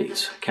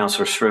committees.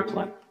 Councilor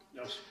Strickland.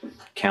 Yes.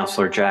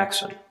 Councilor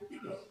Jackson.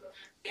 No.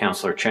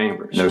 Councilor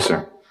Chambers. No,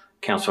 sir.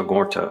 Councilor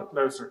Gorto.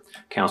 No, sir.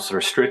 Councilor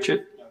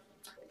Stritchett. No.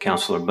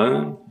 Councilor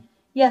Boone.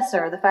 Yes,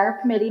 sir. The fire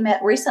committee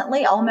met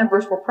recently. All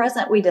members were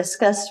present. We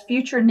discussed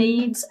future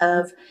needs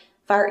of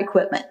fire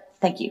equipment.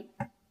 Thank you.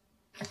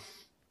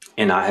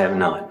 And I have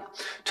none.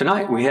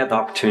 Tonight, we have the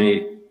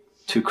opportunity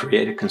to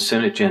create a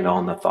consent agenda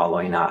on the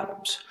following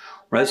items.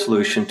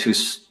 Resolution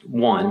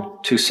 1,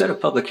 to set a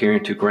public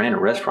hearing to grant a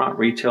restaurant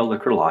retail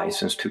liquor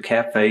license to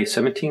Cafe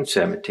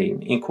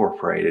 1717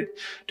 Incorporated,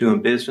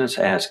 doing business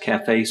as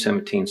Cafe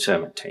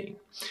 1717.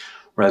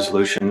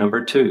 Resolution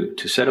number 2,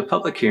 to set a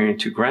public hearing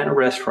to grant a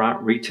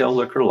restaurant retail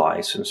liquor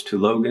license to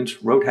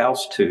Logan's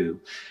Roadhouse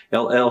 2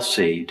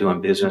 LLC, doing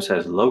business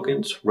as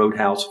Logan's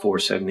Roadhouse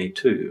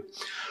 472.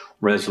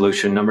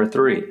 Resolution number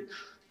 3,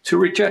 to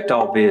reject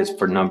all bids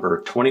for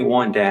number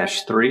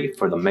 21-3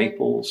 for the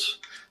Maples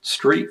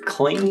Street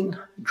Clean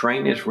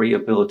Drainage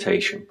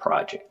Rehabilitation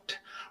Project.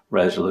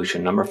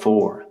 Resolution number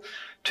 4,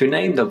 to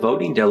name the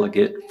voting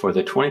delegate for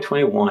the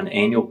 2021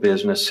 annual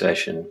business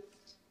session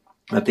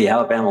of the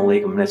Alabama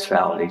League of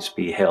Municipalities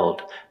be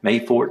held May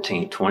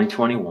 14,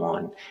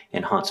 2021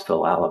 in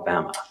Huntsville,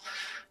 Alabama.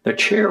 The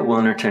chair will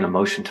entertain a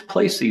motion to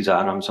place these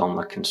items on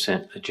the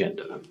consent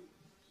agenda.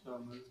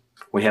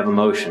 We have a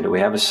motion. Do we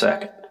have a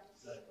second?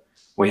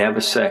 We have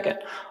a second.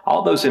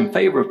 All those in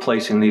favor of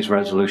placing these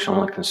resolutions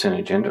on the consent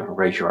agenda,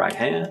 raise your right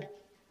hand.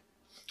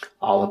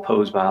 All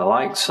opposed by a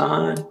like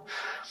sign.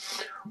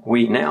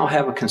 We now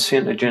have a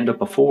consent agenda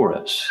before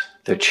us.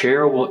 The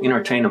chair will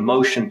entertain a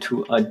motion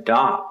to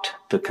adopt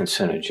the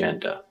consent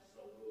agenda.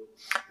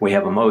 We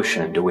have a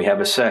motion. Do we have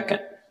a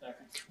second?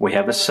 We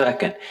have a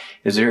second.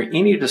 Is there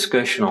any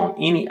discussion on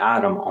any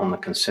item on the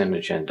consent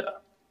agenda?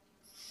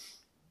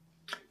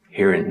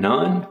 Hearing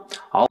none,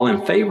 all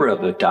in favor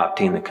of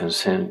adopting the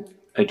consent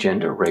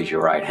agenda, raise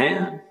your right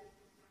hand.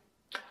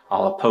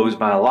 All opposed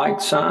by a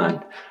like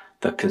sign.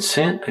 The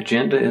consent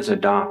agenda is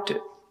adopted.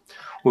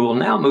 We will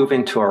now move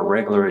into our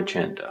regular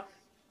agenda.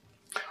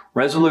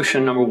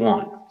 Resolution number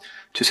 1,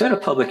 to set a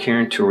public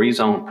hearing to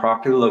rezone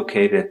property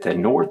located at the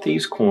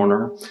northeast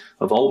corner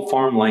of Old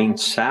Farm Lane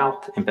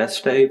South in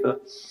Vestavia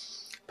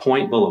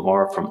Point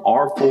Boulevard from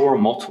R4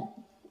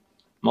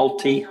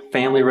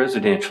 multi-family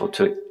residential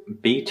to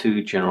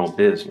B2 general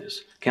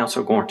business.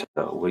 Councilor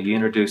Gornto, will you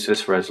introduce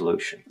this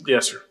resolution?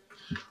 Yes, sir.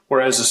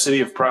 Whereas the City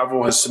of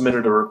Prattville has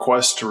submitted a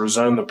request to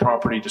rezone the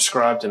property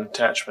described in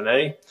Attachment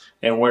A,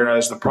 and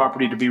whereas the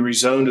property to be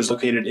rezoned is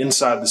located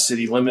inside the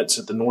city limits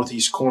at the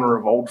northeast corner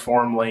of Old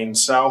Farm Lane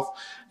South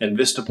and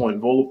Vista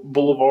Point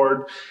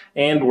Boulevard,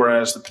 and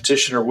whereas the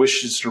petitioner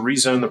wishes to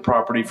rezone the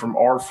property from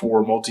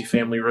R4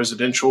 multifamily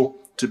residential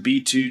to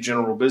B2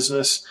 general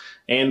business,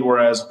 and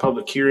whereas a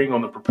public hearing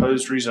on the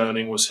proposed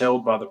rezoning was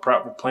held by the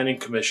Prattville Planning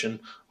Commission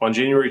on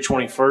January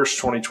 21st,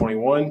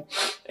 2021,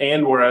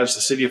 and whereas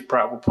the City of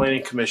Prattville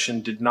Planning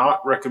Commission did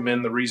not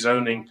recommend the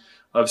rezoning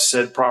of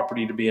said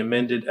property to be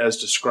amended as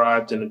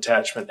described in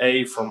Attachment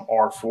A from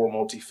R4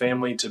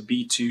 multifamily to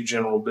B2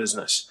 general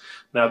business.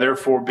 Now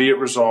therefore be it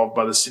resolved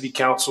by the City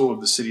Council of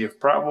the City of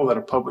Prattville that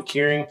a public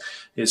hearing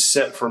is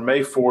set for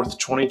May 4th,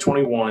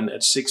 2021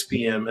 at 6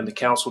 p.m. in the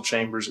council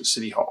chambers at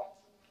City Hall.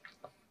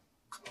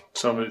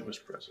 So moved,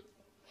 Mr. President.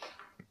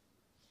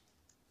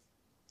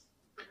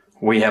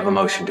 We have a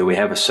motion. Do we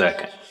have a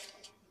second?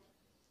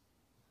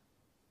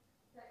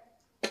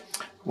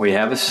 We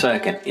have a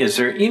second. Is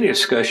there any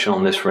discussion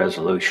on this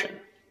resolution?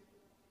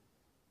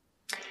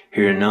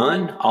 Hearing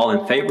none, all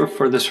in favor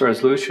for this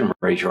resolution,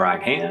 raise your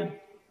right hand.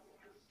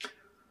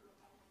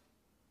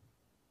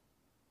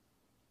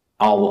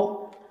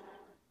 All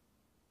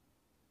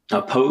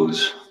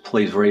oppose,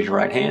 please raise your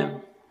right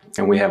hand.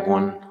 And we have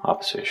one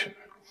opposition.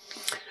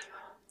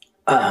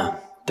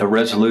 The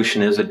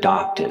resolution is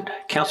adopted.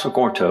 Councilor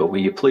Gornto, will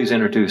you please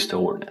introduce the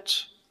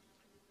ordinance?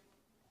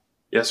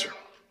 Yes, sir.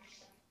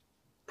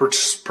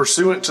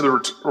 Pursuant to the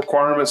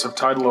requirements of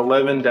Title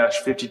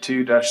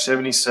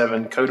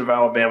 11-52-77 Code of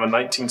Alabama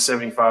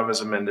 1975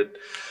 as amended,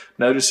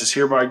 notice is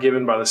hereby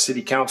given by the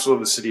City Council of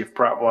the City of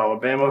Prattville,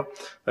 Alabama,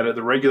 that at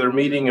the regular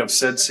meeting of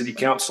said City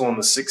Council on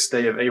the 6th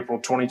day of April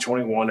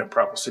 2021 at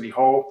Prattville City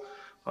Hall,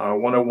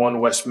 101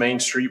 West Main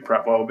Street,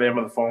 Prattville,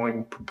 Alabama, the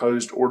following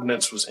proposed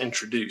ordinance was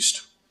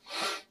introduced.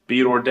 Be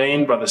it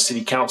ordained by the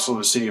City Council of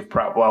the City of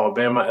Prattville,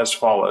 Alabama as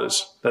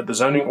follows, that the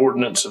zoning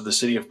ordinance of the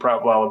City of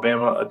Prattville,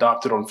 Alabama,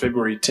 adopted on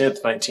February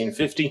 10th,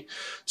 1950,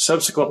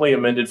 subsequently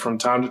amended from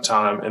time to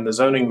time, and the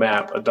zoning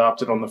map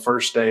adopted on the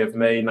first day of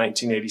May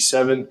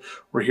 1987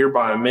 were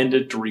hereby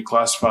amended to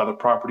reclassify the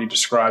property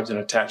described in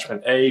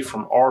Attachment A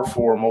from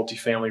R4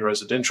 multifamily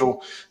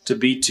residential to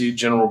B2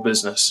 general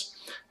business,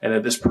 and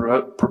that this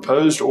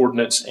proposed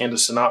ordinance and a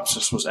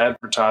synopsis was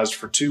advertised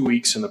for 2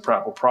 weeks in the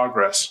Prattville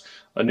Progress,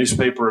 a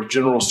newspaper of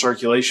general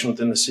circulation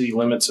within the city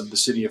limits of the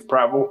City of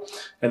Prattville,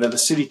 and that the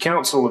City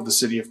Council of the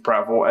City of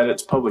Prattville, at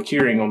its public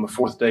hearing on the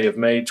 4th day of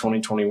May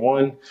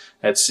 2021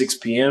 at 6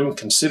 p.m.,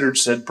 considered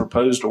said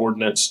proposed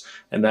ordinance,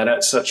 and that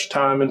at such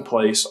time and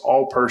place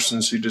all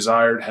persons who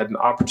desired had an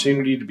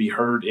opportunity to be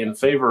heard in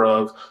favor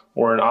of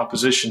or in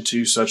opposition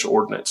to such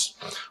ordinance.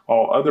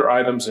 All other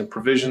items and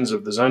provisions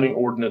of the zoning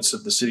ordinance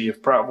of the City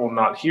of Prattville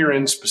not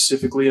herein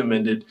specifically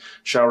amended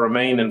shall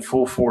remain in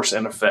full force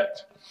and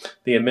effect.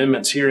 The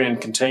amendments herein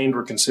contained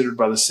were considered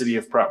by the City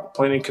of Prattville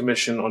Planning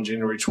Commission on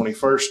January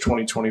 21st,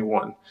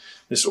 2021.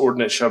 This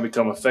ordinance shall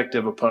become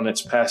effective upon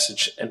its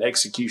passage and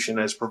execution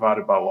as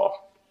provided by law.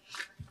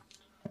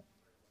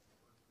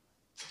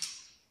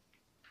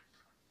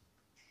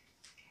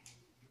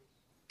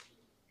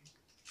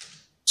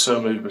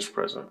 So moved, Mr.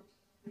 President.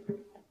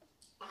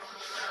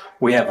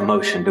 We have a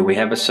motion. Do we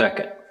have a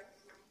second?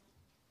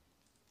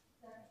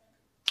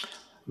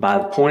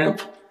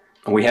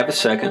 We have a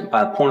second.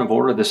 By the point of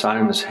order, this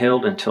item is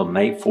held until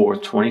May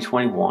 4th,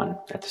 2021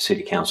 at the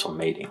City Council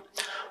meeting.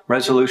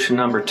 Resolution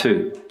number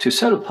 2, to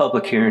set a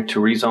public hearing to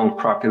rezone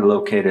property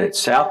located at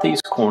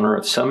southeast corner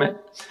of Summit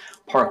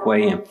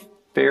Parkway and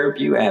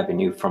Fairview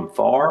Avenue from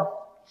FAR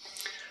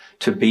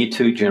to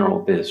B2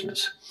 general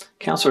business.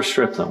 Councilor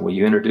Strickland, will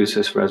you introduce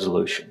this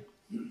resolution?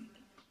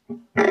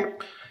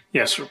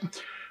 Yes, sir.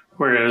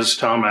 Whereas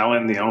Tom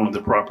Allen, the owner of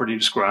the property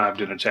described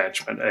in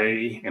Attachment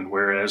A, and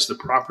whereas the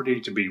property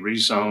to be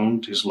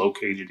rezoned is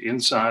located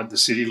inside the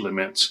city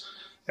limits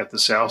at the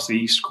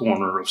southeast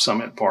corner of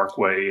Summit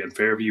Parkway and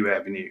Fairview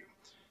Avenue.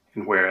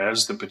 And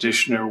whereas the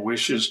petitioner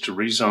wishes to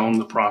rezone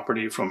the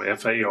property from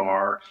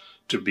FAR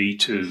to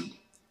B2,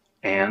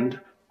 and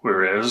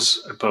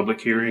whereas a public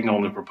hearing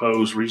on the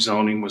proposed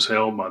rezoning was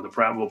held by the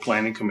Prattville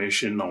Planning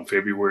Commission on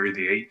February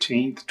the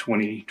 18th,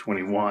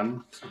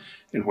 2021,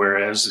 and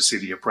whereas the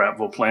City of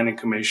Prattville Planning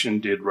Commission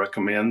did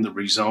recommend the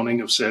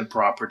rezoning of said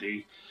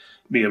property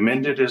be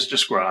amended as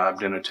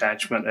described in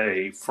Attachment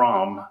A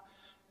from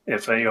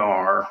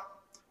FAR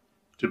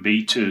to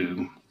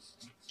B2,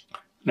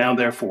 now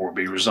therefore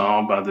be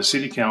resolved by the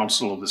City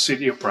Council of the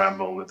City of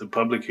Prattville that the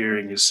public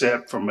hearing is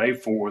set for May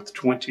 4th,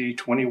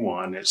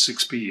 2021 at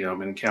 6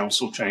 p.m. in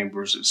council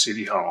chambers at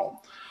City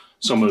Hall.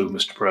 So moved,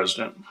 Mr.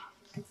 President.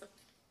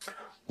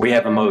 We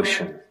have a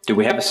motion. Do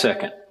we have a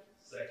second?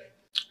 Second.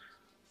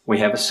 We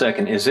have a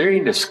second. Is there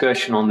any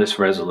discussion on this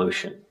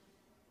resolution?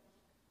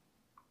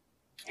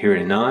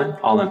 Hearing none,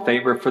 all in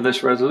favor for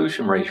this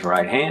resolution, raise your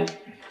right hand.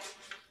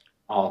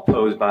 All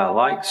opposed by a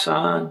like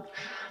sign.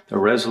 The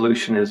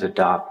resolution is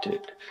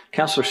adopted.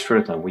 Councilor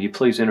Strickland, will you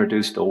please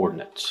introduce the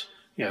ordinance?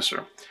 Yes,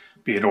 sir.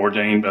 Be it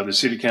ordained by the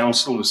City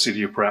Council of the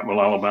City of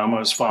Prattville, Alabama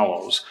as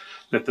follows,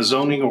 that the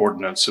zoning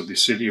ordinance of the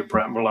City of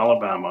Prattville,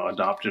 Alabama,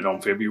 adopted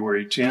on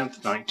February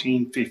 10th,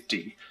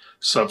 1950,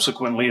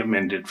 subsequently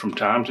amended from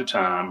time to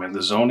time, and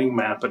the zoning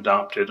map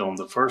adopted on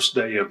the first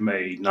day of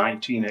May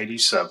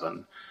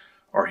 1987,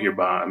 are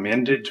hereby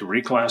amended to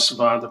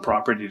reclassify the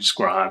property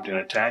described in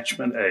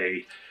Attachment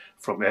A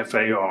from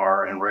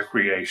FAR and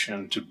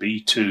Recreation to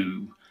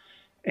B2,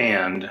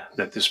 and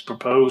that this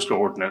proposed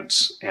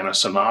ordinance and a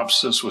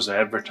synopsis was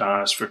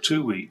advertised for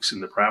 2 weeks in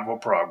the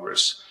Prattville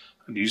Progress,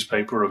 a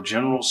newspaper of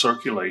general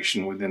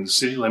circulation within the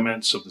city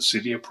limits of the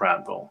City of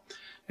Prattville,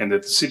 and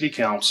that the City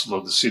Council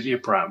of the City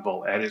of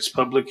Prattville, at its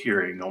public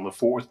hearing on the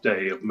 4th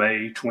day of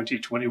May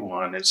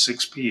 2021 at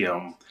 6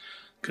 p.m.,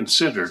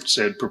 considered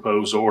said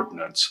proposed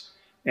ordinance,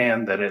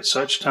 and that at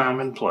such time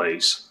and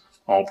place,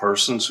 all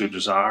persons who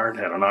desired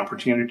had an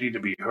opportunity to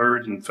be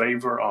heard in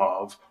favor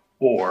of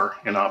or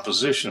in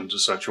opposition to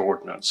such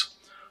ordinance.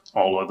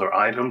 All other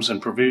items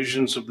and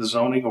provisions of the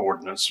zoning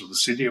ordinance of the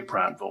City of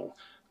Prattville,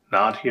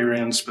 not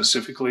herein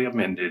specifically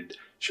amended,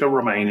 shall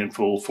remain in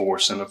full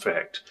force and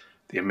effect.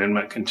 The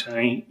amendment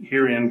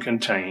herein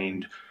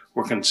contained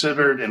were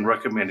considered and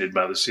recommended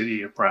by the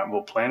City of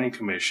Prattville Planning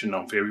Commission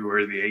on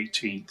February the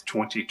 18th,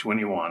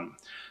 2021.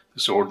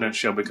 This ordinance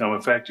shall become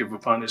effective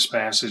upon its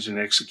passage and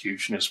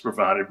execution as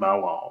provided by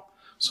law.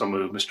 So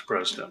moved, Mr.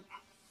 President.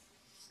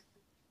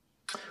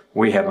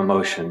 We have a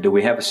motion. Do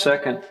we have a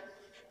second?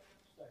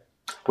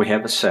 We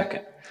have a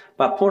second.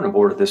 By point of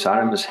order, this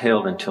item is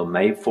held until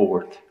May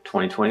 4th,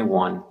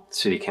 2021,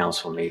 City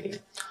Council meeting.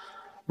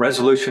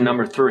 Resolution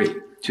number 3,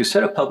 to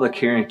set a public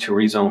hearing to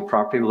rezone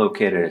property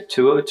located at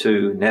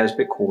 202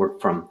 Nesbitt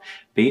Court from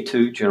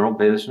B2 General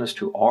Business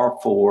to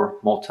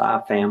R4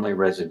 Multifamily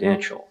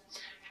Residential.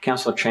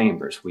 Councilor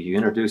Chambers, will you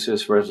introduce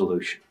this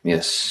resolution?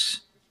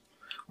 Yes.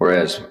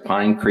 Whereas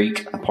Pine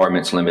Creek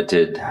Apartments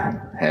Limited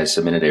has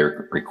submitted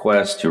a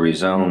request to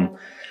rezone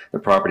the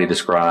property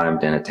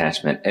described in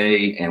Attachment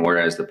A, and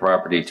whereas the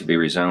property to be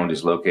rezoned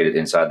is located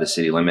inside the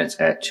city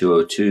limits at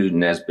 202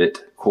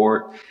 Nesbitt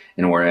Court,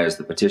 and whereas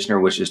the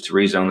petitioner wishes to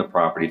rezone the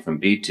property from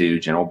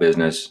B2 General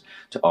Business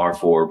to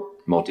R4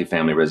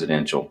 Multifamily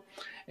Residential,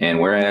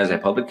 and whereas a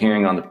public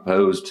hearing on the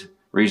proposed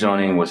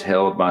rezoning was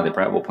held by the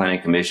Prattville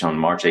Planning Commission on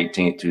March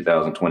 18,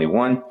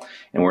 2021,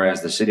 and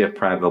whereas the City of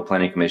Prattville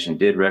Planning Commission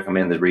did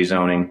recommend the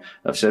rezoning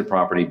of said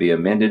property be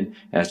amended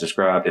as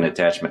described in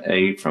Attachment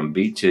A from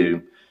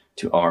B2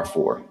 to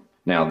R4.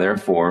 Now,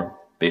 therefore,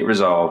 be it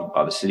resolved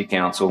by the City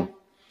Council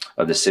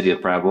of the City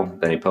of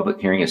Prattville that a public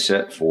hearing is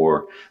set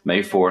for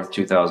May 4th,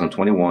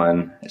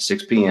 2021 at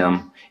 6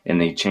 p.m. in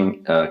the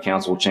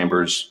council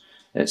chambers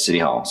at City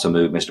Hall. So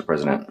moved, Mr.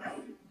 President.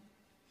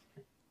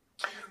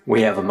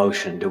 We have a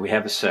motion. Do we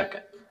have a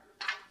second?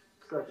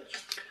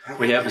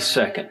 We have a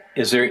second.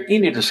 Is there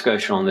any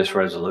discussion on this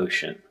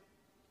resolution?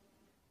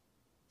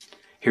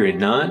 Hearing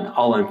none,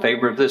 all in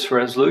favor of this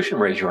resolution,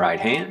 raise your right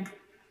hand.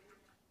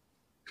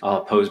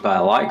 All opposed by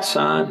a like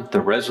sign.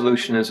 The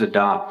resolution is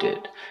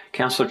adopted.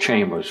 Councilor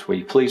Chambers, will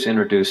you please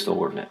introduce the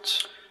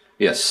ordinance?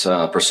 Yes,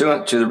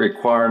 pursuant to the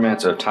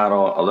requirements of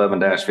Title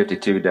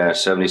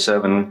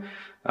 11-52-77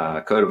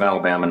 Code of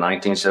Alabama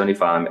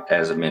 1975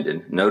 as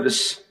amended,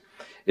 notice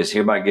is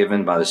hereby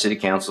given by the City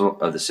Council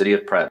of the City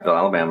of Prattville,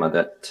 Alabama,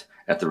 that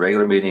at the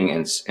regular meeting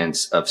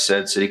of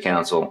said City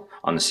Council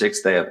on the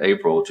 6th day of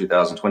April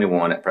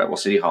 2021 at Prattville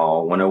City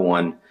Hall,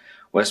 101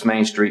 West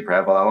Main Street,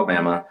 Prattville,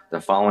 Alabama,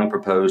 the following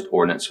proposed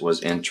ordinance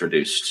was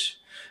introduced.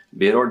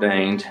 Be it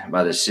ordained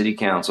by the City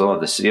Council of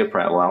the City of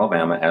Prattville,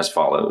 Alabama as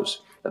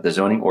follows, that the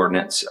zoning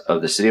ordinance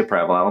of the City of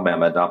Prattville,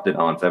 Alabama, adopted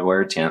on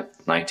February 10th,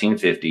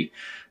 1950,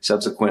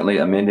 subsequently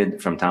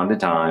amended from time to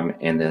time,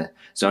 and the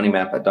zoning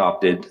map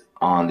adopted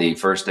on the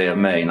first day of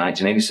May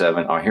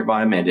 1987 are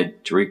hereby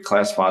amended to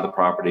reclassify the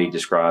property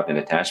described in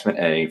Attachment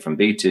A from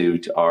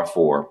B2 to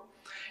R4,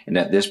 and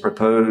that this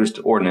proposed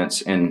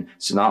ordinance in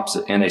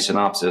a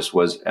synopsis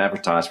was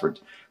advertised for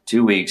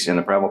 2 weeks in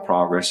the Prattville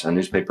Progress, a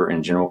newspaper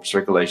in general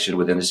circulation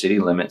within the city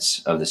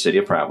limits of the city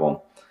of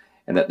Prattville,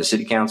 and that the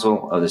City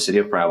Council of the City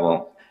of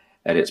Prattville,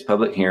 at its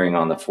public hearing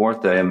on the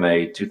 4th day of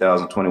May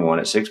 2021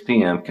 at 6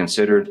 p.m.,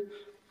 considered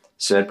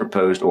said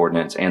proposed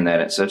ordinance, and that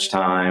at such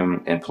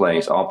time and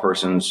place, all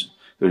persons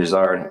who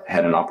desired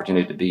had an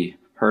opportunity to be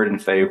heard in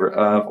favor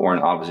of or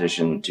in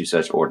opposition to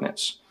such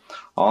ordinance.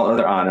 All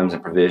other items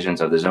and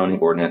provisions of the zoning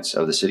ordinance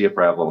of the City of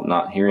Prattville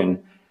not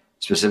herein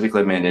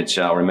specifically amended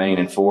shall remain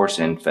in force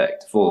and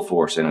effect, full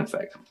force and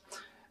effect.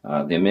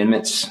 The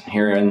amendments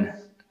herein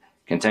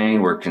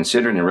contained were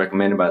considered and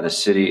recommended by the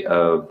City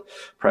of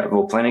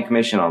Prattville Planning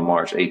Commission on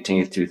March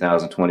 18,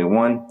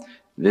 2021.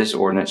 This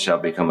ordinance shall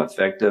become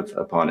effective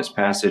upon its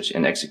passage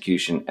and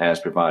execution as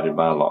provided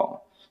by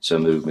law. So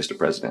moved, Mr.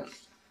 President.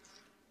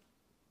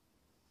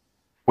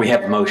 We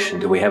have a motion.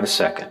 Do we have a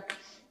second?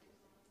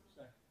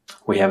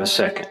 We have a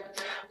second.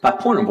 By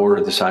point of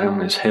order, this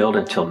item is held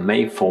until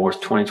May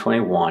 4th,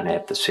 2021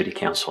 at the City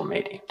Council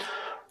meeting.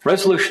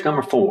 Resolution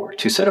number 4,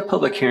 to set a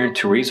public hearing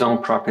to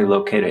rezone property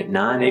located at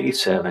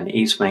 987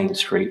 East Main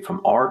Street from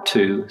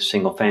R2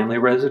 Single Family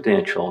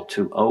Residential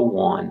to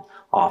O1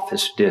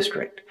 Office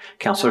District.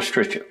 Councilor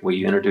Stritchett, will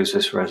you introduce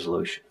this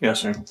resolution?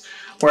 Yes, sir.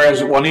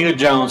 Whereas Juanita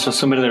Jones has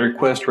submitted a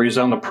request to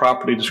rezone the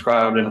property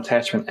described in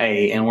Attachment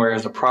A, and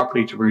whereas the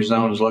property to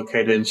rezone is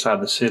located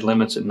inside the city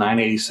limits at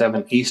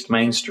 987 East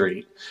Main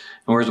Street,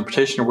 and whereas the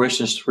petitioner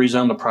wishes to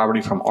rezone the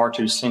property from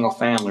R2 Single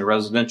Family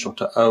Residential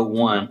to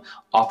O1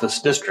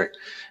 Office District,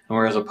 and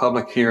whereas a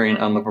public hearing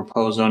on the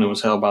proposed zoning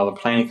was held by the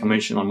Planning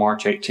Commission on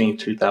March 18,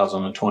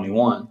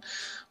 2021,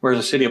 whereas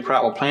the City of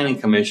Prattville Planning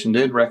Commission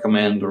did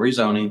recommend the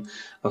rezoning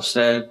of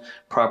said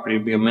property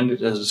be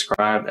amended as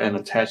described and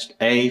attached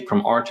A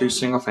from R2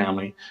 Single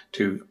Family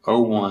to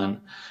O1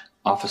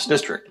 Office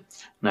District.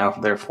 Now,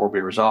 therefore, be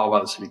resolved by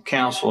the City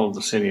Council of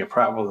the City of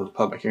Prattville that the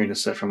public hearing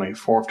is set for May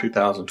 4th,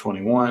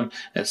 2021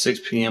 at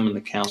 6 p.m. in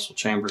the council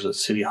chambers at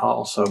City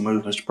Hall. So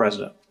move, Mr.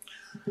 President.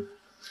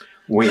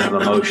 We have a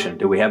motion.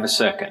 Do we have a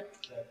second?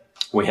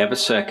 We have a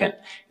second.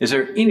 Is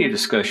there any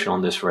discussion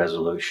on this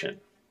resolution?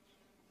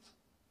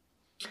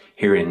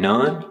 Hearing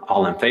none,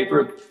 all in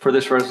favor for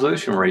this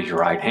resolution, raise your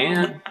right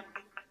hand.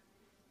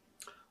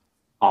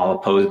 All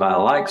opposed by a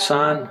like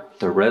sign.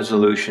 The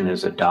resolution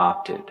is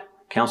adopted.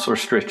 Councilor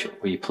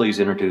Stritchett, will you please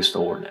introduce the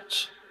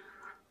ordinance?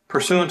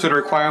 Pursuant to the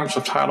requirements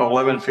of Title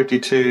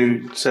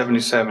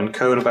 1152-77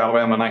 Code of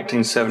Alabama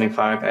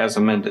 1975 as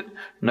amended,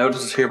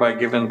 notice is hereby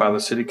given by the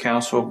City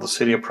Council of the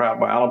City of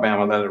Prattville,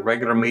 Alabama, that a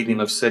regular meeting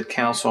of said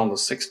council on the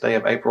 6th day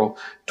of April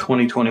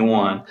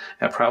 2021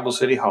 at Prattville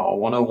City Hall,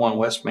 101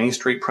 West Main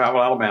Street,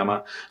 Prattville,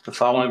 Alabama, the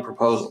following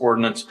proposed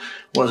ordinance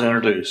was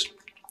introduced.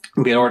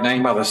 Be it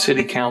ordained by the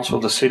City Council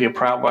of the City of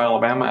Prattville,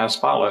 Alabama as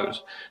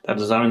follows, that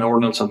the zoning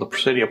ordinance of the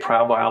City of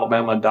Prattville,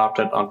 Alabama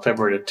adopted on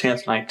February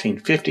 10th,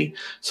 1950,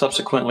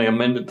 subsequently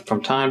amended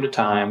from time to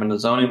time, and the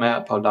zoning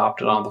map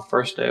adopted on the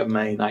first day of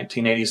May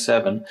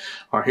 1987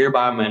 are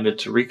hereby amended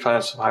to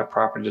reclassify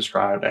property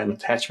described in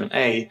Attachment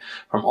A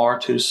from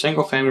R2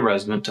 Single Family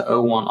Resident to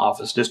O1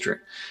 Office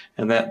District,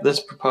 and that this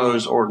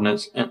proposed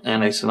ordinance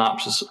and a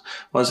synopsis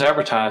was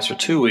advertised for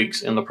 2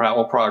 weeks in the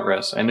Prattville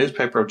Progress, a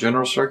newspaper of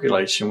general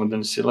circulation within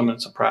the city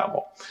limits of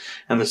Prattville,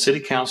 and the City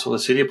Council of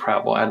the City of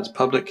Prattville at its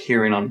public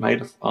hearing on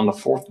the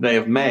 4th day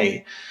of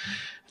May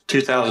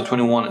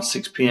 2021 at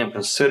 6 p.m.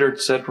 considered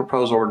said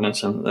proposed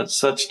ordinance, and at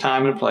such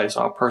time and place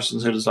all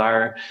persons who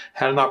desire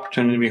had an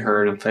opportunity to be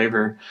heard in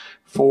favor,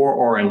 for,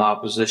 or in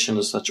opposition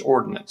to such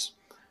ordinance.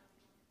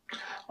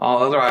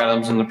 All other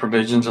items and the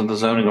provisions of the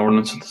zoning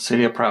ordinance of the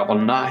City of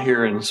Prattville not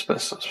herein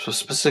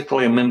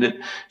specifically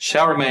amended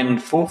shall remain in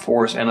full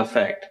force and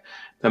effect.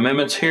 The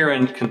amendments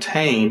herein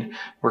contained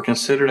were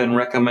considered and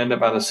recommended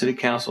by the City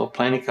Council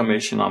Planning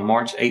Commission on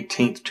March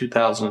 18,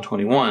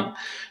 2021.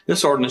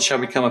 This ordinance shall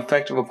become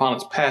effective upon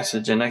its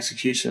passage and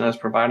execution as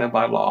provided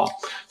by law.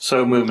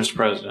 So move, Mr.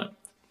 President.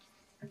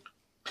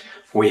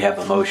 We have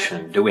a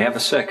motion. Do we have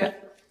a second?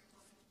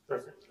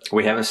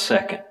 We have a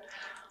second.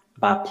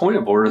 By point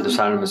of order, this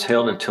item is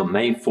held until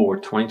May 4,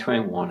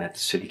 2021 at the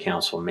City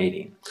Council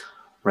meeting.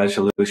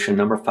 Resolution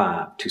number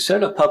 5, to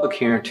set a public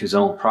hearing to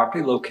zone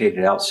property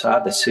located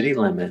outside the city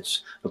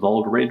limits of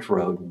Old Ridge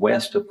Road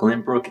west of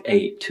Glenbrook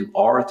 8 to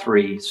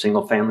R3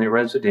 Single Family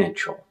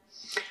Residential.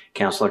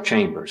 Councilor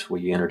Chambers, will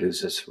you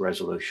introduce this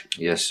resolution?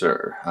 Yes,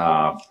 sir.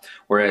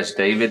 Whereas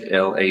David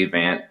L.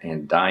 Avant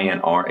and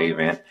Diane R.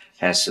 Avant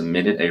has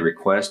submitted a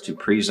request to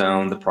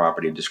pre-zone the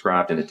property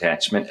described in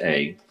Attachment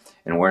A,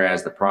 and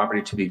whereas the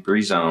property to be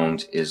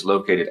rezoned is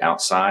located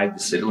outside the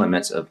city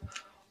limits of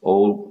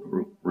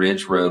Old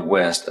Ridge Road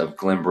west of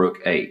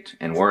Glenbrook 8,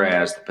 and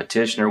whereas the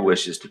petitioner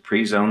wishes to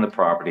pre-zone the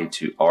property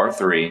to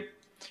R3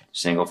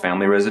 Single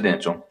Family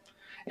Residential,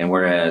 and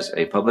whereas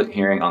a public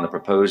hearing on the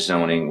proposed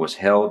zoning was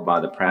held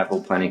by the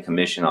Prattville Planning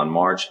Commission on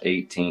March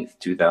 18,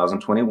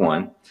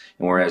 2021, and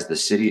whereas the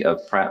City of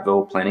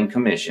Prattville Planning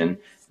Commission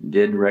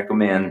did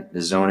recommend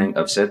the zoning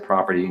of said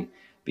property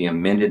be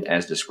amended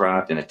as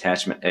described in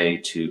Attachment A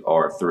to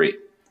R3.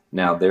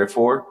 Now,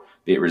 therefore,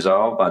 Be it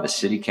resolved by the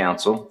City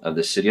Council of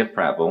the City of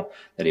Prattville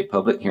that a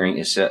public hearing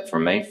is set for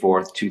May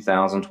 4th,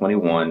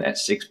 2021 at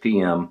 6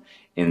 p.m.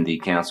 in the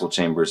council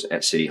chambers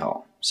at City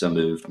Hall. So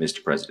moved,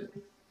 Mr.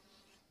 President.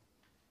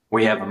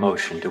 We have a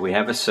motion. Do we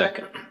have a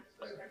second?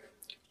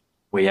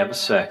 We have a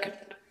second.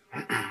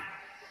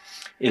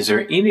 Is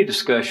there any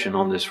discussion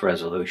on this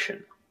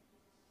resolution?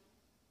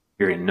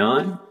 Hearing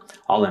none,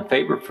 all in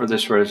favor for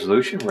this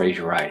resolution, raise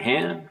your right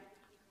hand.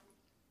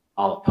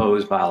 All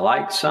opposed by a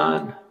like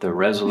sign. The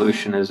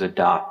resolution is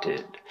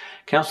adopted.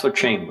 Councilor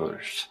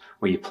Chambers,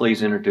 will you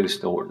please introduce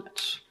the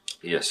ordinance?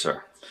 Yes,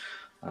 sir.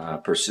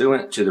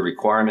 Pursuant to the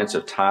requirements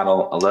of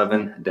Title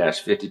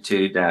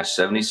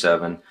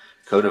 11-52-77,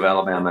 Code of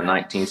Alabama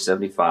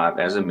 1975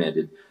 as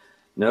amended,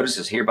 notice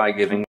is hereby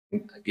given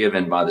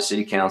by the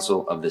City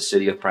Council of the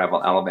City of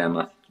Prattville,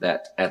 Alabama,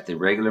 that at the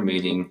regular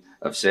meeting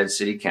of said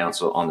City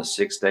Council on the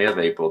 6th day of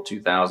April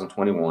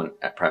 2021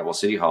 at Prattville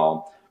City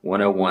Hall,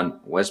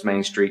 101 West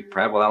Main Street,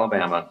 Prattville,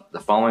 Alabama,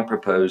 the following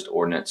proposed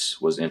ordinance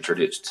was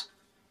introduced.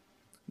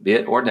 Be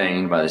it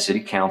ordained by the City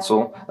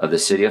Council of the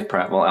City of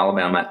Prattville,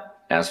 Alabama,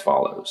 as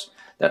follows: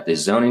 that the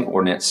zoning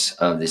ordinance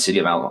of the City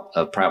of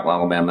Prattville,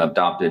 Alabama,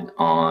 adopted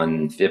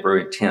on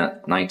February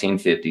 10th,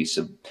 1950,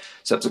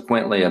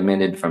 subsequently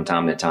amended from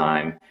time to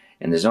time,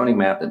 and the zoning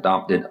map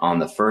adopted on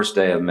the first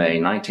day of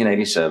May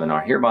 1987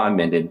 are hereby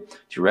amended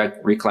to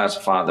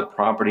reclassify the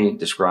property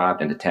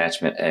described in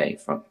Attachment A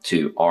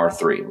to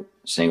R3,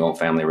 Single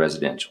Family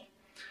Residential.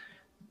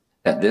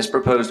 That this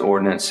proposed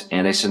ordinance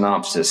and a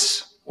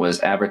synopsis was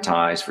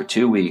advertised for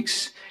 2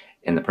 weeks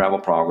in the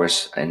Prattville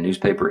Progress, a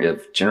newspaper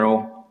of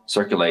general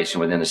circulation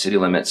within the city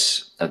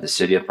limits of the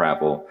City of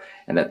Prattville,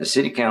 and that the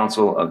City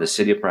Council of the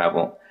City of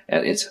Prattville,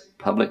 at its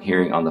public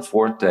hearing on the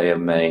 4th day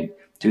of May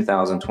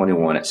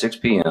 2021 at 6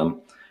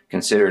 p.m.,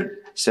 considered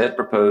said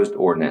proposed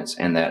ordinance,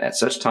 and that at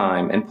such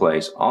time and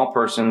place, all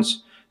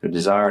persons who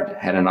desired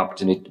had an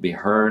opportunity to be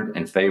heard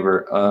in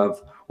favor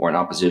of or in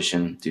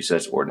opposition to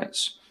such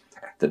ordinance.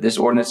 That this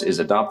ordinance is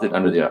adopted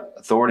under the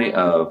authority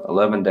of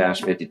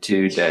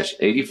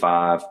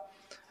 11-52-85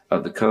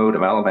 of the Code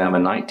of Alabama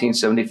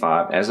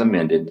 1975 as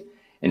amended,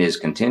 and is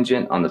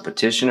contingent on the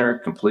petitioner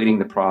completing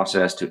the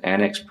process to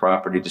annex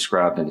property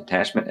described in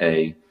Attachment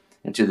A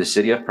into the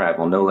City of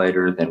Prattville no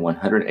later than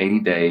 180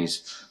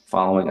 days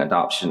following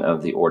adoption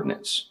of the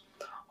ordinance.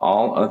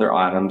 All other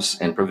items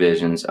and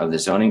provisions of the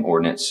zoning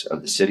ordinance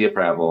of the City of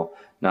Prattville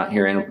not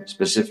herein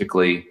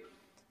specifically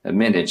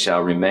amended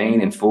shall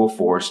remain in full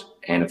force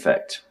and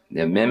effect.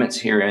 The amendments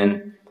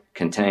herein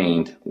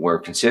contained were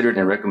considered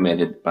and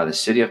recommended by the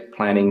City of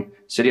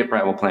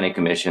Prattville Planning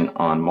Commission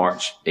on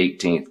March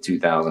 18th,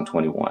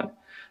 2021.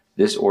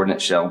 This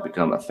ordinance shall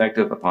become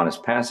effective upon its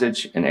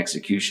passage and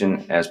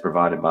execution as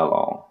provided by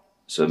law.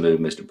 So move,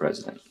 Mr.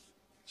 President.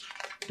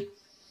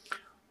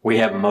 We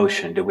have a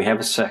motion. Do we have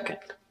a second?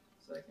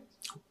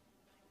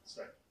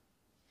 Second.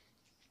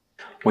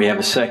 We have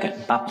a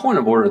second. By point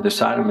of order,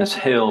 this item is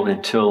held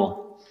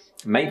until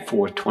May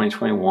 4th,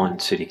 2021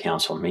 City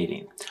Council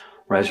meeting.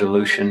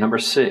 Resolution number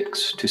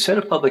 6, to set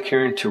a public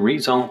hearing to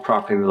rezone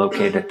property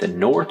located at the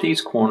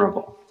northeast corner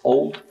of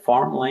Old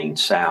Farm Lane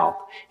South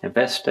and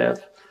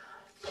Vestev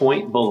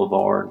Point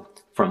Boulevard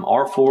from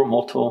R4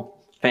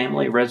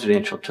 multifamily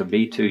residential to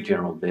B2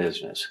 general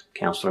business.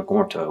 Councilor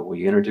Gornto, will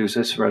you introduce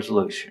this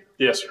resolution?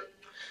 Yes, sir.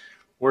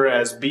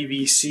 Whereas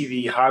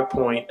BVCV High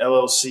Point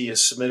LLC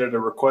has submitted a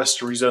request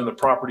to rezone the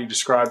property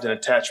described in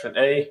Attachment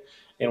A,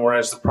 and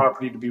whereas the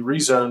property to be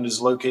rezoned is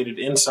located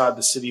inside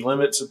the city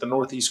limits at the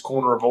northeast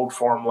corner of Old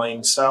Farm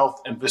Lane South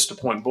and Vista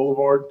Point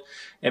Boulevard,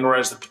 and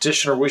whereas the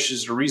petitioner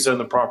wishes to rezone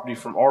the property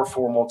from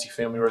R4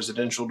 multifamily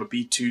residential to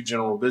B2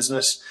 general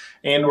business,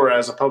 and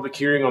whereas a public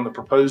hearing on the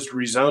proposed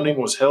rezoning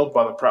was held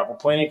by the Prattville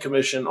Planning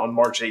Commission on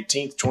March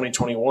 18th,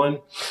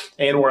 2021,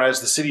 and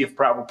whereas the City of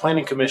Prattville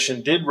Planning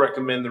Commission did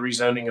recommend the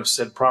rezoning of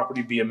said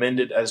property be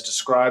amended as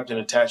described in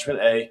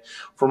Attachment A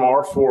from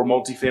R4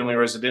 multifamily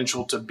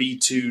residential to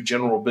B2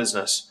 general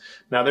business.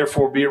 Now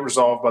therefore be it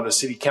resolved by the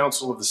City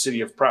Council of the City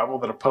of Prattville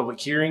that a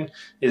public hearing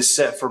is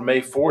set for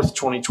May 4th,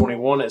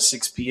 2021 at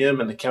 6 p.m.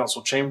 in the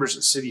council chambers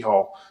at City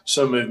Hall.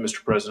 So moved,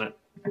 Mr. President.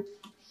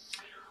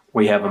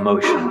 We have a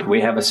motion. Do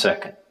we have a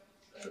second?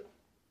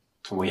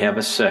 We have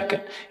a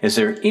second. Is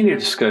there any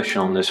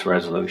discussion on this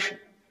resolution?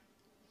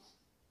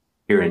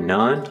 Hearing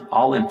none,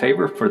 all in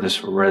favor for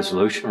this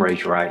resolution,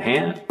 raise your right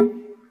hand.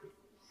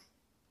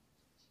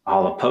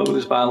 All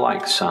opposed by a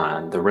like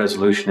sign. The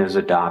resolution is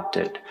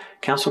adopted.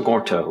 Councilor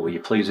Gornto, will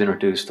you please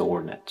introduce the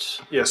ordinance?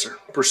 Yes, sir.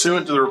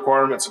 Pursuant to the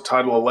requirements of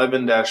Title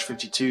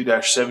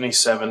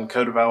 11-52-77,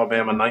 Code of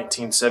Alabama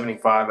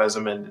 1975 as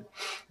amended,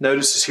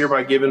 notice is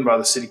hereby given by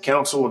the City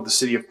Council of the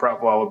City of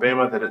Prattville,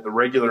 Alabama, that at the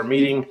regular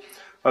meeting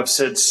of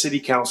said City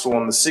Council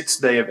on the 6th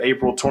day of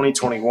April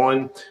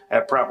 2021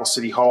 at Prattville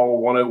City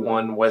Hall,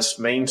 101 West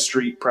Main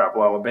Street,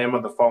 Prattville,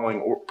 Alabama, the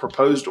following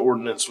proposed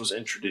ordinance was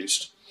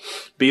introduced.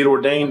 Be it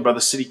ordained by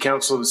the City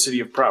Council of the City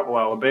of Prattville,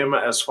 Alabama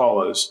as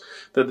follows.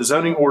 That the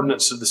zoning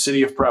ordinance of the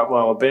City of Prattville,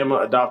 Alabama,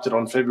 adopted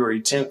on February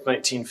 10th,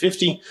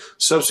 1950,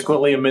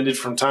 subsequently amended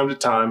from time to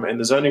time, and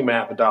the zoning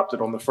map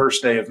adopted on the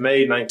first day of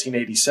May,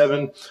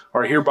 1987,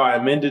 are hereby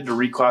amended to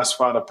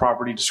reclassify the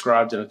property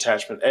described in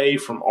Attachment A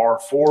from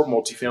R4,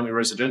 multifamily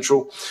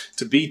residential,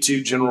 to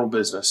B2, general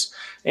business,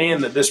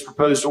 and that this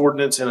proposed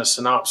ordinance in a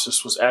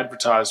synopsis was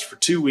advertised for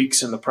 2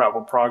 weeks in the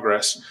Prattville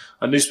Progress,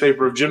 a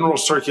newspaper of general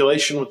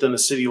circulation within the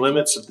city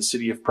limits of the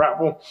City of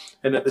Prattville,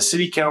 and that the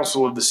City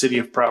Council of the City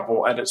of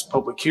Prattville, at its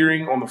public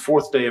hearing on the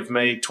 4th day of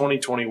May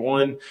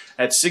 2021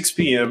 at 6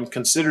 p.m.,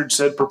 considered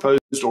said proposed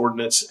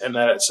ordinance, and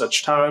that at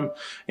such time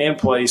and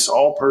place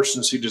all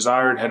persons who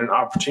desired had an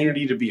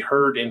opportunity to be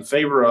heard in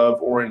favor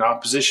of or in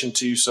opposition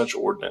to such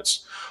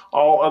ordinance.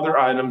 All other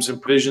items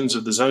and provisions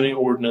of the zoning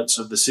ordinance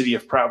of the City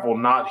of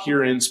Prattville not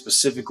herein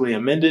specifically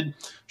amended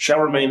shall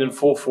remain in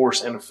full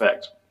force and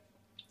effect.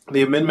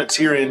 The amendments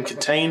herein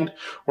contained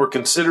were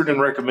considered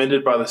and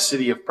recommended by the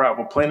City of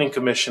Prattville Planning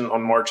Commission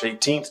on March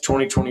 18th,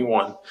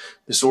 2021.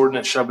 This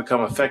ordinance shall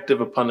become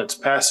effective upon its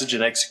passage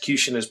and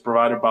execution as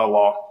provided by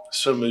law.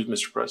 So moved,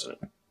 Mr. President.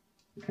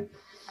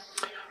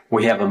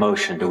 We have a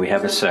motion. Do we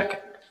have a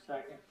second?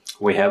 Second.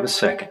 We have a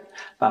second.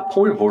 By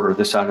point of order,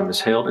 this item is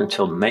held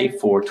until May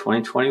 4,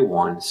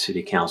 2021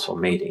 City Council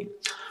meeting.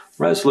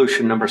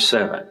 Resolution number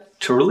 7,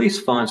 to release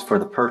funds for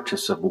the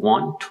purchase of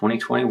one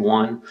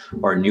 2021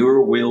 or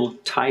newer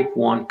wheeled Type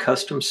 1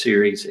 Custom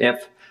Series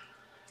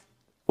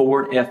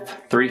Ford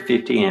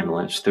F-350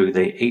 ambulance through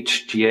the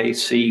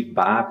HGAC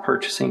Buy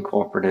Purchasing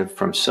Cooperative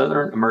from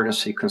Southern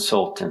Emergency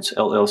Consultants,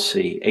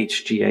 LLC,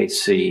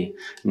 HGAC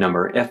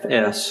number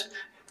FS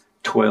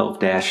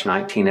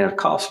 12-19 at a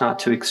cost not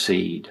to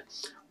exceed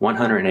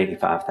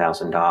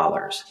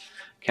 $185,000.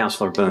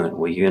 Councilor Boone,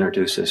 will you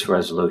introduce this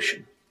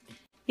resolution?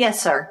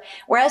 Yes, sir.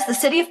 Whereas the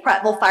City of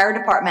Prattville Fire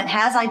Department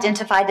has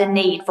identified a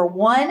need for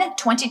one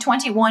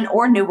 2021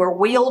 or newer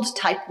wheeled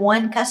Type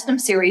 1 Custom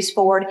Series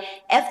Ford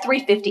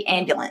F-350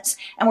 ambulance,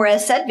 and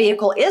whereas said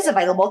vehicle is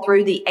available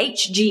through the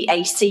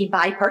HGAC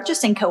Buy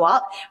Purchasing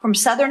Co-op from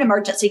Southern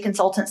Emergency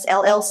Consultants,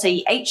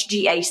 LLC,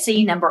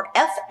 HGAC number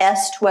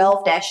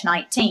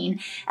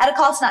FS12-19 at a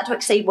cost not to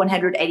exceed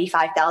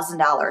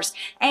 $185,000,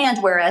 and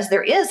whereas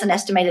there is an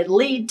estimated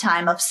lead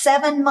time of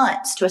 7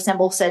 months to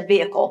assemble said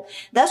vehicle,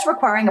 thus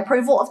requiring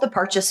approval of the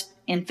purchase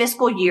in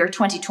fiscal year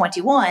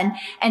 2021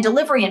 and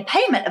delivery and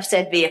payment of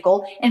said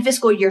vehicle in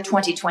fiscal year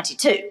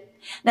 2022.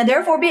 Now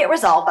therefore be it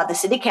resolved by the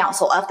City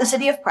Council of the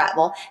City of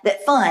Prattville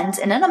that funds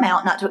in an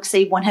amount not to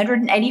exceed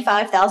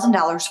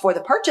 $185,000 for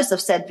the purchase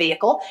of said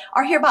vehicle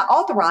are hereby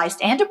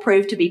authorized and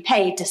approved to be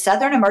paid to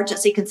Southern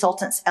Emergency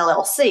Consultants,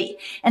 LLC,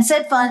 and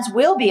said funds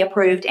will be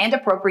approved and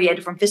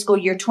appropriated from fiscal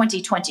year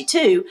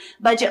 2022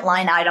 budget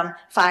line item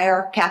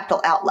Fire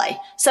Capital Outlay.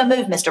 So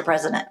move, Mr.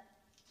 President.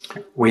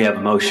 We have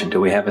a motion.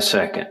 Do we have a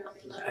second?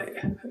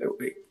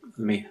 Let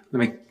me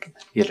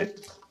get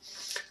it.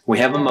 We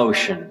have a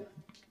motion.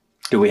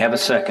 Do we have a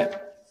second?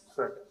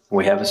 Second.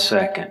 We have a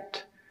second.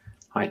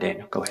 All right,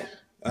 Daniel, go ahead.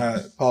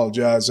 I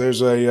apologize.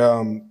 There's a,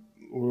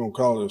 we're going to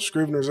call it a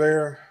Scrivener's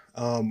error.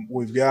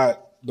 We've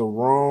got the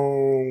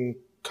wrong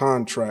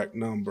contract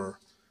number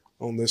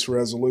on this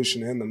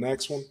resolution and the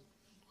next one.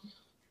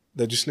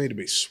 They just need to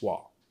be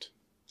swapped.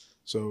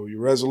 So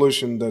your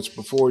resolution that's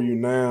before you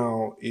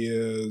now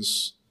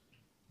is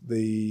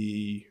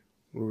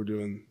we're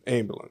doing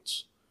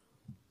ambulance.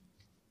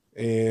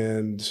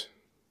 And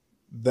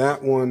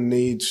that one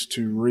needs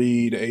to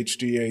read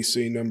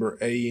HGAC number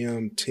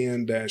AM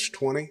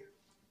 10-20.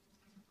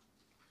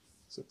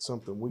 Is it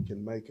something we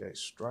can make a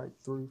strike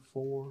through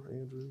for,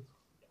 Andrew?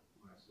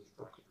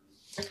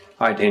 All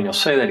right, Daniel,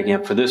 say that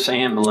again. For this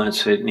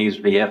ambulance, it needs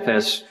to be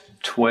FS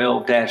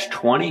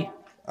 12-20?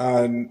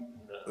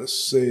 Let's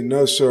see.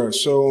 No, sir.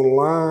 So on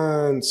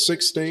line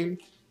 16,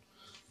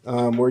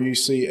 where you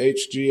see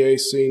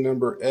HGAC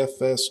number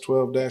FS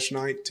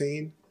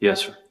 12-19.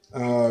 Yes, sir.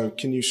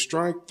 Can you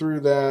strike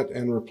through that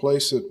and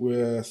replace it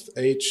with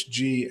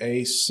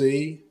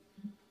HGAC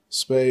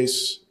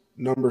space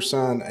number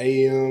sign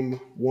AM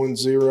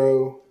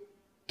 10-20?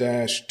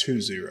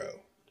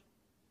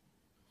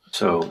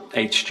 So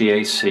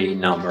HGAC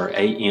number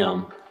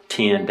AM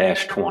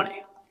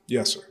 10-20.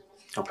 Yes, sir.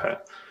 Okay.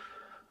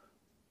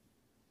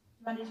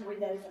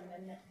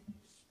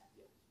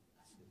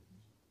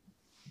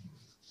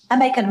 I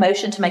make a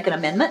motion to make an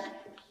amendment.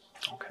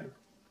 Okay.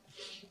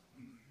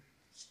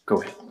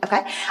 Go ahead.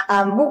 Okay.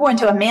 We're going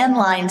to amend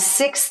line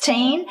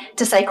 16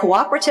 to say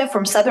cooperative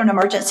from Southern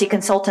Emergency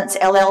Consultants,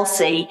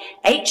 LLC,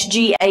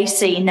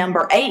 HGAC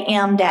number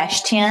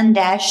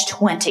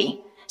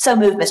AM-10-20. So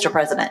move, Mr.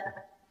 President.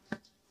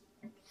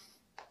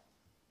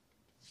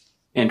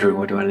 Andrew,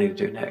 what do I need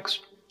to do next?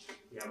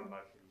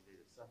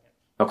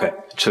 Okay,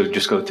 so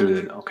just go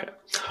through the, okay.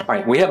 All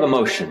right, we have a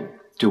motion.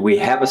 Do we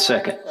have a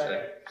second?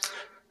 Second.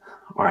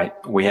 All right,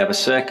 we have a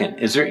second.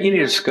 Is there any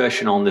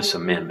discussion on this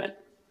amendment?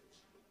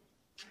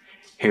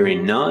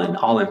 Hearing none,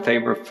 all in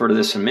favor for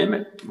this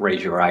amendment,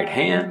 raise your right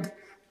hand.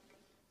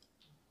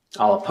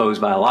 All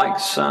opposed by a like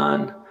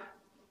sign.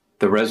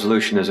 The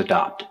resolution is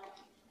adopted.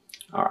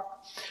 All right.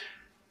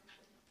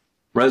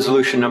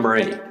 Resolution number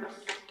 8.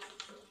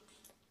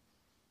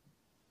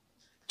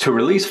 To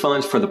release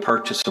funds for the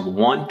purchase of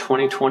one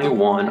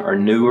 2021 or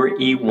newer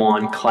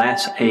E1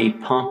 Class A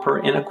pumper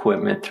and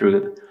equipment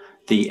through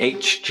the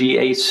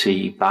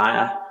HGAC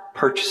by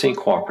Purchasing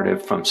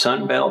Cooperative from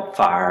Sunbelt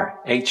Fire,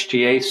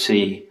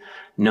 HGAC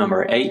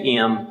number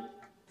AM.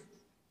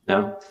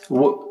 No?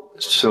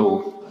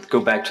 So go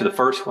back to the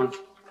first one.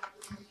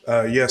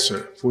 Yes,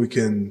 sir. If we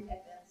can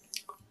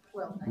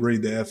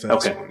read the FS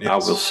Okay, one. Yes. I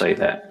will say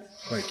that.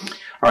 Thank you.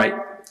 All right,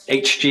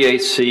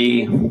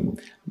 HGAC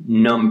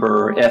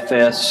number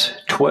FS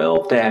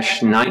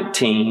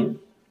 12-19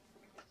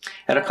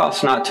 at a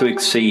cost not to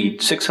exceed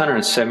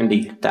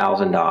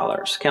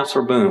 $670,000.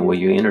 Councilor Boone, will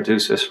you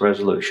introduce this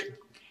resolution?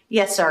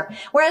 Yes, sir.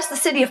 Whereas the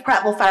City of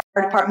Prattville Fire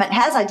Department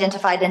has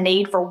identified a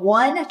need for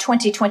one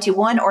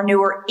 2021 or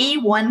newer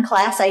E1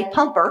 Class A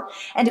pumper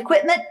and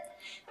equipment,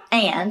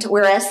 and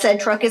whereas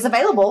said truck is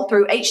available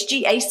through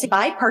HGAC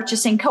by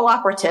Purchasing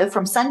Cooperative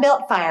from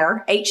Sunbelt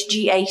Fire,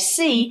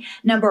 HGAC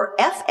number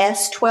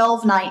FS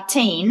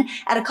 1219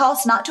 at a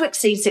cost not to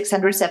exceed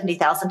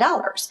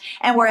 $670,000.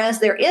 And whereas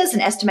there is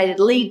an estimated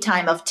lead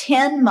time of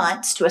 10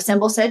 months to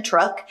assemble said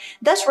truck,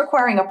 thus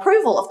requiring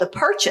approval of the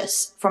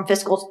purchase from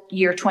fiscal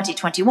year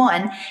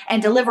 2021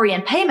 and delivery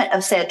and payment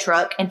of said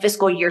truck in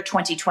fiscal year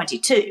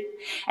 2022.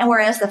 And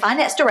whereas the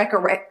Finance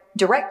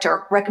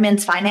Director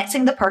recommends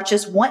financing the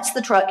purchase once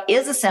the truck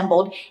is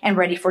assembled and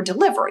ready for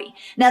delivery.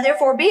 Now,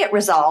 therefore, be it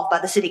resolved by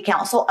the City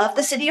Council of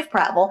the City of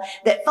Prattville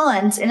that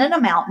funds in an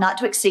amount not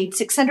to exceed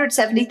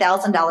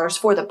 $670,000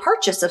 for the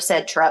purchase of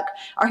said truck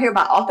are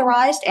hereby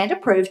authorized and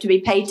approved to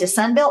be paid to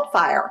Sunbelt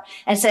Fire,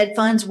 and said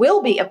funds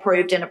will be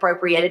approved and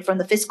appropriated from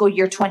the fiscal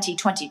year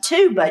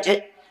 2022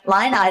 budget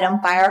line item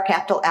Fire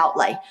Capital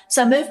Outlay.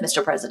 So move,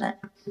 Mr. President.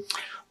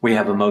 We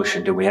have a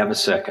motion. Do we have a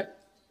second?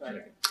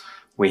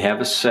 We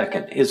have a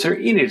second. Is there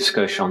any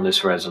discussion on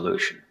this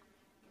resolution?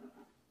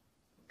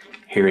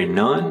 Hearing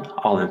none,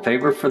 all in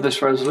favor for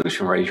this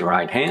resolution, raise your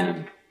right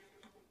hand.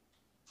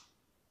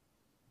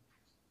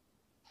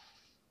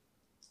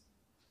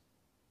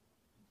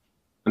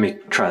 Let me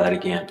try that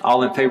again.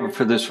 All in favor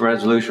for this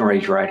resolution,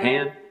 raise your right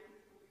hand.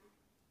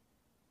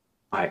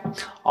 All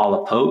right.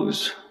 All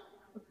opposed,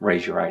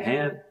 raise your right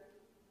hand.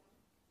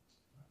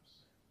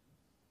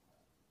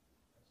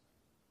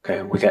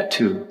 Okay, we got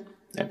 2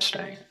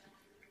 abstain.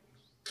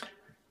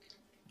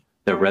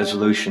 The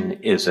resolution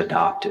is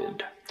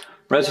adopted.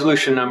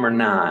 Resolution number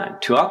 9,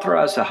 to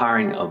authorize the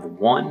hiring of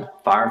one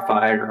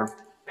firefighter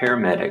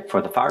paramedic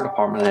for the fire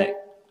department at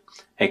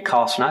a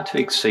cost not to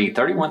exceed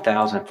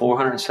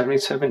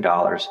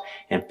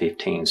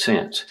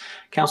 $31,477.15.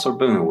 Councilor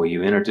Boone, will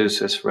you introduce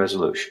this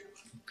resolution?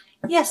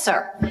 Yes,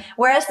 sir.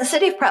 Whereas the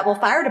City of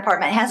Prattville Fire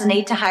Department has a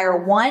need to hire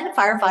one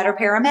firefighter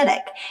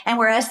paramedic, and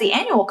whereas the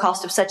annual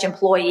cost of such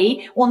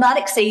employee will not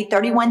exceed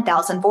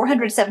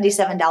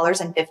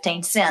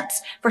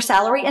 $31,477.15 for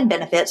salary and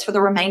benefits for the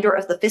remainder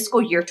of the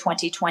fiscal year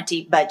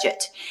 2020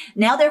 budget.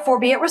 Now, therefore,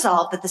 be it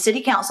resolved that the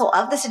City Council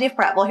of the City of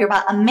Prattville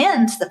hereby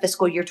amends the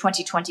fiscal year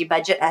 2020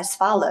 budget as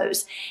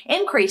follows.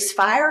 Increase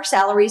fire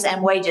salaries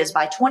and wages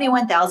by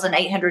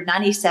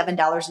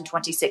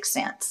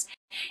 $21,897.26.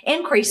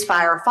 Increase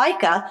fire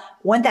FICA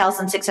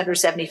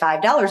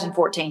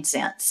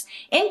 $1,675.14.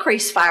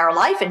 Increase fire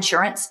life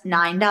insurance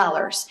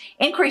 $9.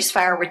 Increase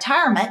fire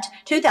retirement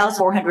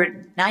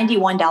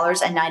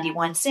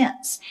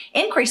 $2,491.91.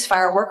 Increase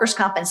fire workers'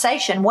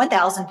 compensation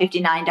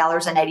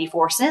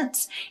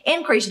 $1,059.84.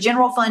 Increase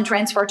general fund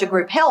transfer to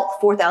group health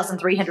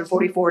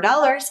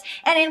 $4,344.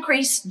 And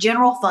increase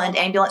general fund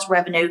ambulance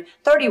revenue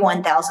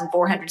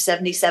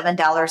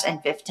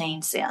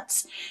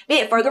 $31,477.15. Be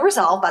it further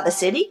resolved by the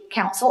City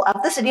Council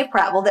of the City of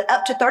Prattville that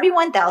up to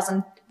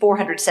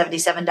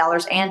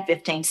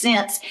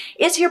 $31,477.15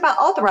 is hereby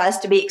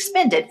authorized to be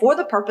expended for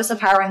the purpose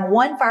of hiring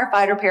one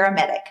firefighter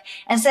paramedic,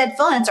 and said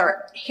funds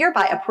are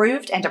hereby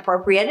approved and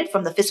appropriated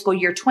from the fiscal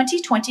year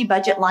 2020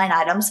 budget line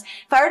items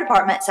Fire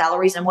Department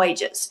salaries and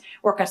wages,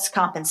 workers'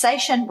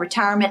 compensation,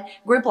 retirement,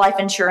 group life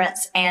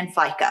insurance, and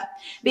FICA.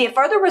 Be it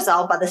further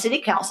resolved by the City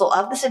Council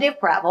of the City of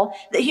Prattville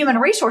that Human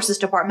Resources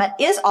Department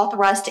is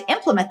authorized to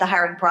implement the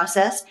hiring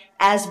process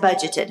as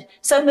budgeted.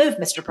 So move,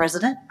 Mr. President.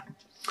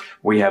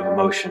 We have a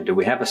motion. Do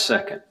we have a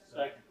second?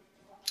 Second.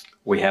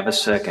 We have a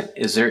second.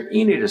 Is there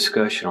any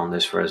discussion on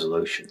this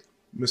resolution?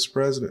 Mr.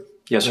 President?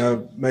 Yes, sir.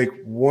 Can I make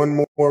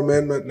one more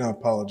amendment? And I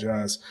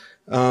apologize.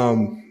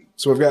 So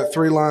we've got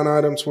 3 line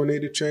items we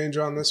need to change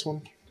on this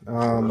one.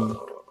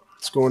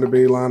 It's going to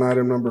be line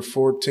item number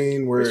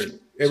 14 where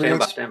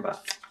Stand by.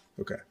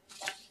 Okay.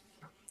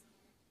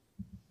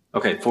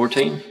 Okay,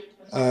 14?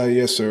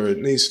 Yes, sir. It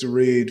needs to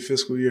read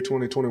fiscal year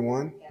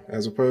 2021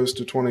 as opposed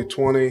to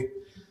 2020.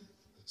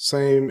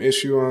 Same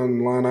issue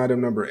on line item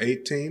number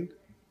 18.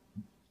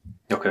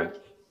 Okay.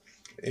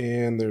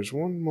 And there's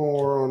one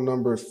more on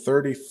number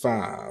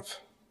 35.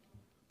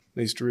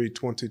 Needs to read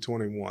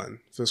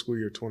 2021, fiscal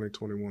year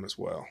 2021 as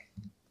well.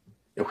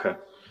 Okay.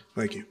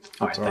 Thank you.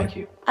 All right, thank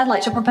you. I'd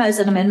like to propose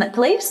an amendment,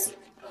 please.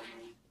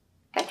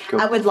 Okay.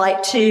 I would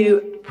like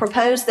to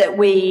propose that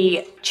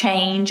we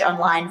change on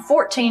line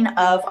 14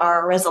 of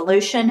our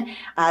resolution,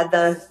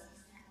 the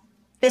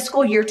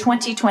fiscal year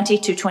 2020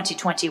 to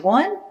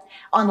 2021.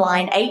 On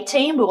line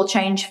 18, we will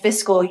change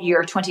fiscal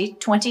year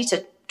 2020 to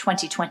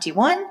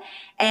 2021.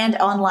 And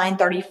on line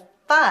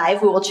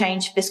 35, we will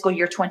change fiscal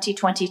year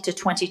 2020 to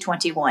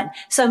 2021.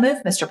 So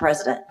move, Mr.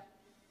 President.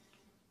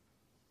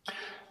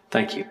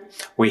 Thank you.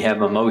 We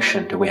have a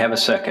motion. Do we have a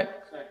second?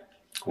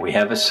 We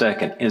have a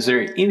second. Is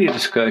there any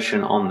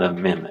discussion on the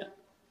amendment?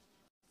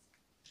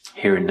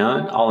 Hearing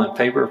none, all in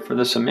favor for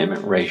this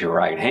amendment, raise your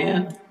right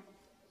hand.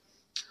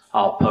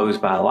 All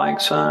opposed by a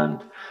like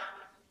sign.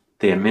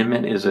 The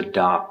amendment is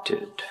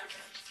adopted.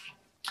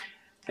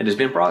 It has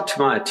been brought to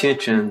my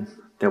attention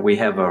that we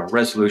have a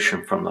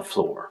resolution from the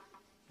floor.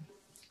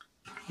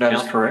 That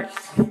is correct.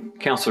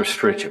 Councilor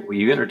Stritchett, will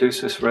you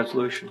introduce this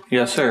resolution?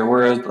 Yes, sir.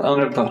 Whereas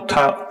under the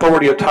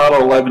authority of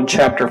Title 11,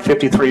 Chapter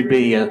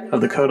 53B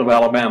of the Code of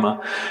Alabama,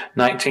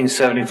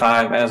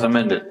 1975, as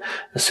amended,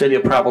 the City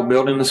of Prattville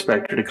Building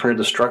Inspector declared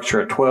the structure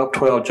at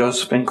 1212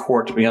 Josephine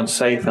Court to be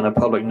unsafe and a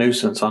public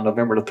nuisance on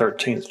November the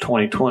 13th,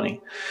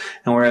 2020.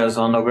 And whereas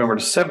on November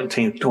the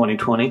 17th,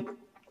 2020,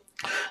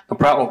 the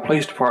Prattville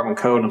Police Department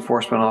Code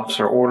Enforcement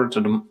Officer ordered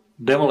the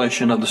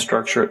demolition of the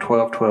structure at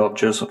 1212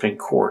 Josephine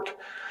Court,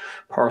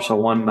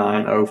 parcel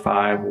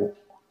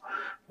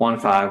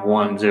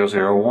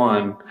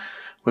 19051510001,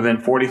 within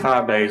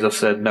 45 days of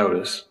said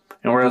notice.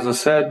 And whereas the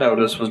said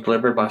notice was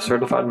delivered by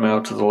certified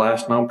mail to the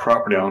last known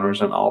property owners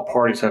and all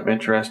parties have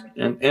interest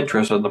in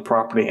the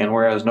property, and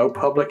whereas no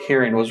public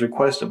hearing was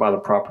requested by the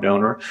property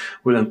owner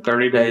within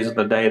 30 days of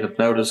the date of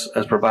notice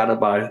as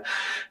provided by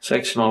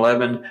Section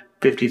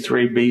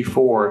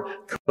 1153B4,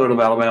 Code of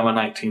Alabama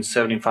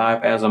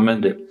 1975, as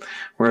amended.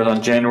 Whereas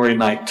on January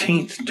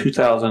 19th,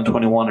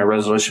 2021, a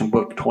resolution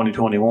book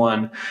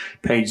 2021,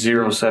 page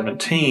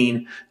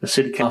 017, the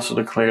City Council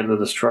declared that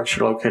the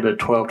structure located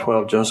at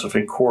 1212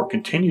 Josephine Court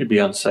continued to be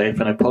unsafe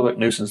and a public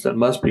nuisance that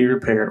must be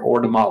repaired or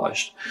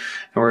demolished.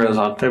 And whereas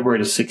on February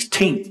the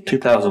 16th,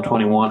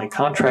 2021, a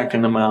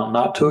contracting amount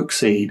not to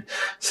exceed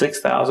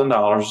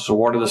 $6,000 was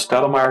awarded to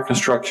Stoudemire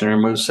Construction to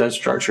remove said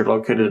structure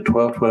located at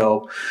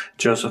 1212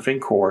 Josephine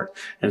Court,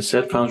 and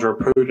said funds were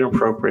approved and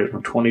appropriated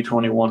from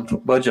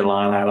 2021 budget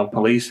line item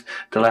police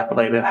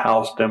dilapidated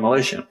house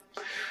demolition.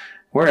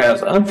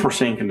 Whereas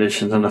unforeseen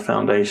conditions in the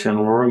foundation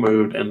were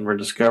removed and were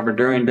discovered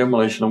during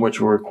demolition, of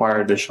which will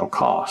require additional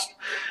cost.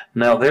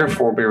 Now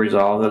therefore be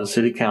resolved that the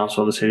City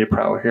Council of the City of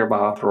Prattville hereby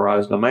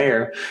authorize the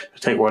mayor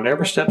to take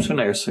whatever steps are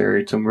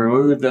necessary to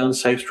remove the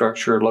unsafe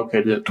structure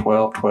located at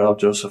 1212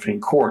 Josephine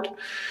Court.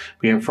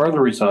 Being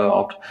further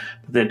resolved,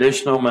 that the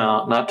additional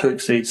amount not to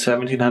exceed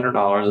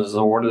 $1,700 is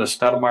awarded to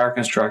Stoudemire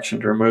Construction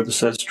to remove the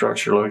said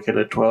structure located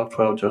at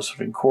 1212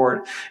 Josephine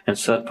Court, and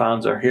said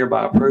funds are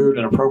hereby approved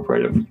and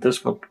appropriated from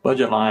fiscal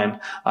budget line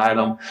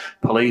item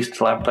police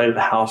dilapidated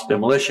house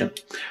demolition.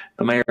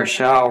 The mayor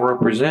shall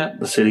represent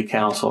the City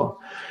Council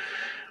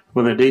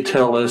with a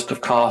detailed list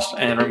of costs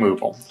and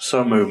removal.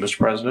 So moved, Mr.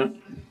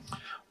 President.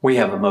 We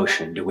have a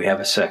motion. Do we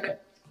have a second?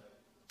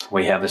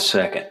 We have a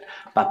second.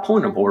 By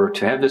point of order,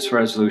 to have this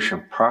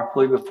resolution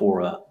properly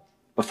before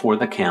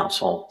the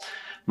council,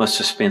 must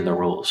suspend the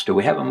rules. Do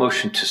we have a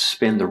motion to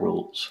suspend the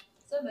rules?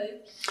 So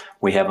moved.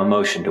 We have a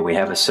motion. Do we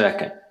have a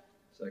second?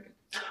 Second.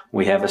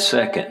 We have a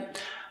second.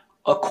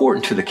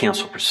 According to the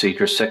council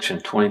procedure,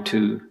 Section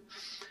 22,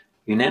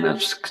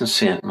 unanimous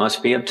consent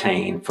must be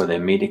obtained for the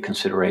immediate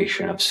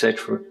consideration of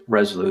such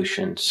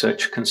resolution.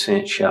 Such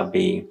consent shall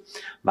be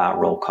by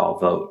roll call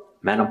vote.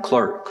 Madam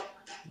Clerk,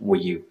 will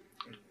you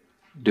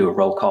do a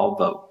roll call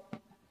vote?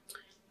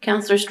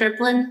 Counselor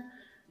Striplin?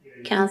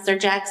 Counselor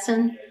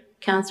Jackson?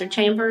 Counselor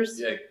Chambers?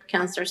 Yay.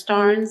 Counselor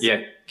Starnes?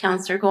 Yay.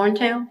 Counselor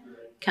Gorntail?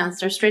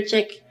 Counselor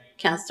Stritchick?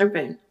 Counselor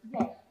Boone?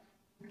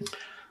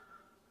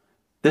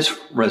 This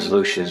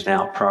resolution is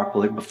now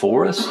properly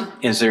before us.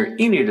 Is there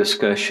any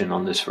discussion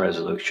on this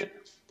resolution?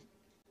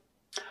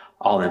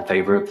 All in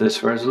favor of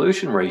this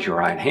resolution, raise your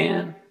right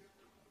hand.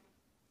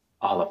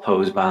 All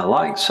opposed by a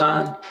like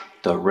sign.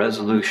 The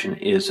resolution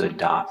is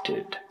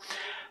adopted.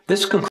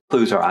 This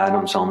concludes our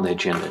items on the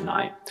agenda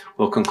tonight.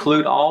 We'll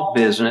conclude all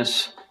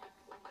business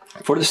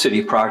for the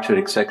city prior to the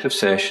executive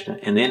session,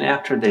 and then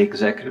after the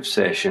executive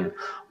session,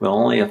 we'll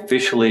only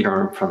officially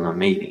adjourn from the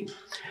meeting.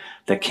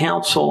 The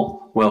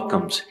council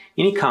welcomes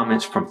any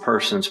comments from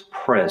persons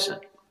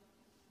present.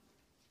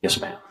 Yes,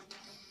 ma'am.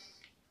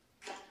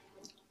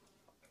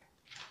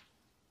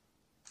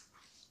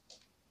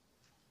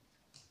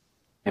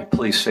 And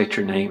please state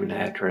your name and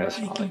address.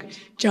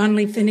 John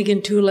Lee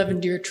Finnegan,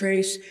 211 Deer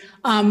Trace.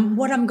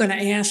 What I'm going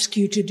to ask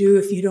you to do,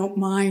 if you don't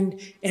mind,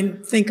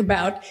 and think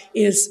about,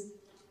 is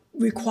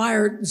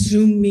require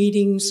Zoom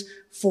meetings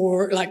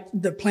for, like,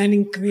 the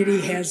planning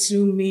committee has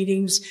Zoom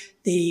meetings,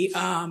 the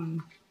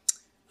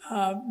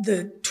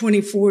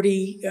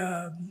 2040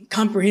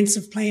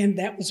 comprehensive plan,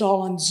 that was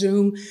all on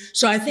Zoom.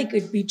 So I think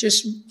it'd be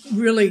just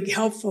really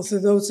helpful for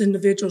those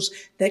individuals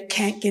that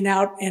can't get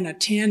out and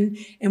attend.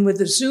 And with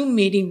the Zoom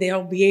meeting,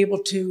 they'll be able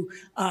to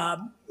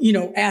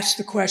ask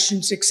the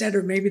questions, et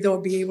cetera. Maybe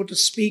they'll be able to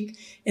speak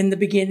in the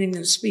beginning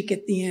and speak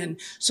at the end.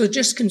 So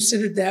just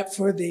consider that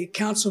for the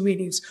council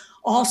meetings.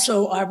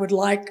 Also, I would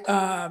like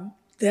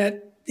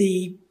that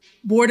the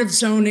Board of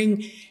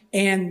Zoning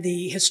and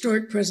the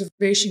Historic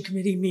Preservation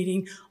Committee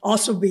meeting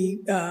also be,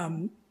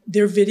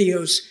 their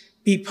videos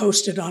be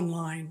posted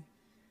online.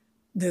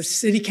 The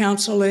city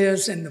council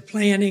is and the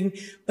planning,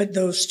 but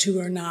those two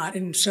are not.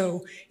 And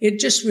so it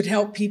just would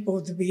help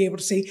people to be able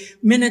to see.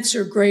 Minutes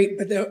are great,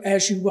 but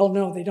as you well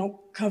know, they don't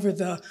cover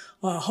the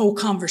whole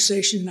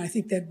conversation. And I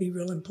think that'd be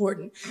real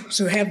important.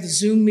 So have the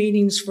Zoom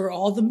meetings for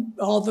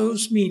all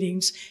those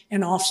meetings,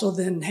 and also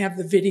then have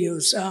the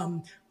videos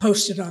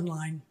posted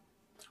online.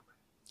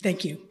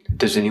 Thank you.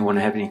 Does anyone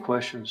have any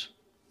questions?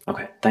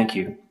 Okay, thank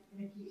you.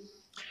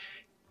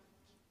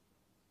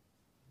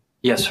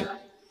 Yes, sir.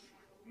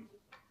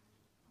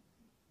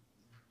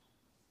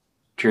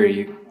 Jerry,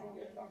 you?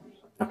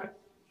 Okay.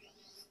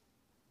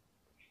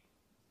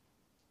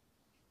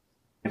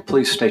 And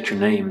please state your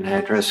name and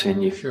address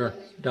in you. Sure.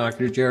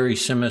 Dr. Jerry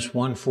Simmons,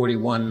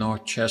 141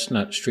 North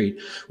Chestnut Street.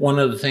 One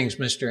of the things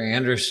Mr.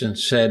 Anderson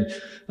said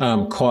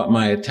caught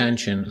my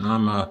attention.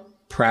 I'm a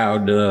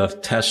proud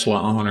Tesla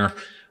owner,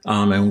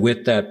 and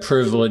with that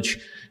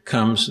privilege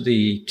comes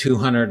the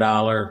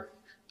 $200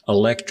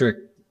 electric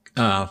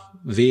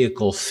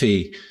vehicle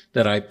fee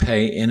that I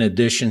pay in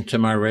addition to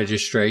my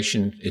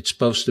registration. It's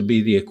supposed to be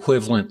the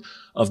equivalent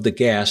of the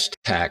gas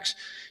tax.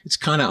 It's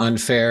kind of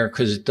unfair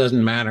because it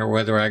doesn't matter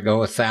whether I go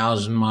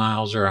 1,000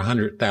 miles or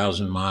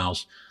 100,000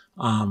 miles.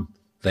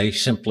 They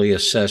simply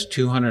assess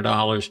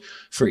 $200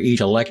 for each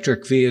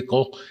electric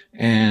vehicle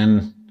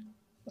and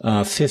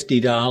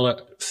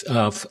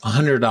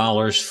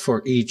 $100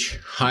 for each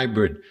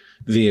hybrid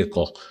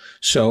vehicle.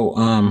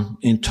 So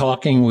in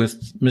talking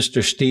with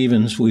Mr.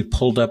 Stevens, we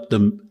pulled up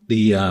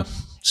the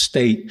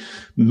state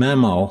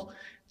memo,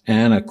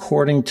 and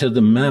according to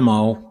the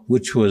memo,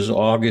 which was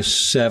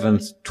August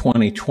 7th,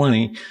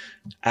 2020,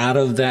 out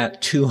of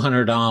that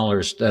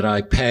 $200 that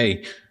I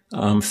pay,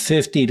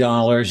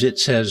 $50, it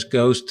says,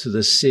 goes to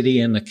the city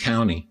and the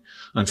county.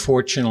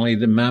 Unfortunately,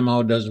 the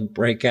memo doesn't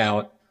break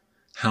out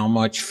how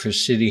much for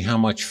city, how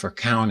much for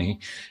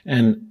county.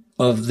 And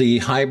of the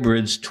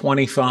hybrids,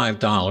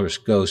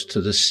 $25 goes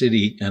to the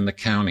city and the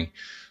county.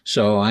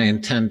 So I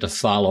intend to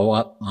follow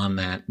up on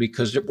that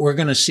because we're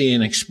going to see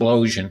an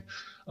explosion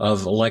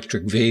of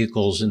electric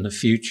vehicles in the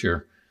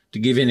future. To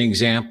give you an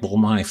example,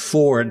 my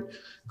Ford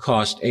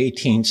cost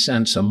 18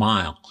 cents a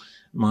mile.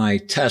 My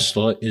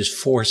Tesla is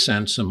 4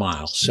 cents a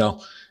mile.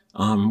 So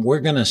we're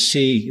going to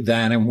see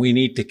that, and we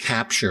need to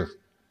capture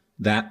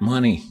that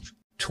money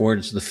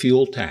towards the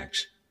fuel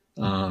tax.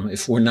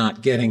 If we're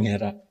not getting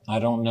it, I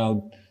don't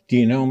know. Do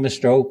you know,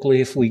 Mr.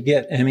 Oakley, if we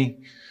get any?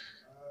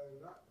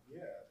 Not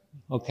yet.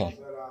 Okay.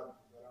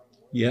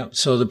 Yeah,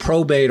 so the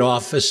probate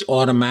office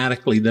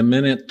automatically, the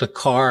minute the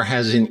car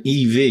has an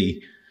EV,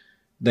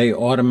 they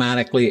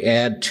automatically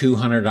add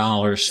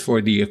 $200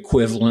 for the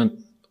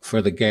equivalent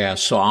for the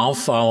gas. So I'll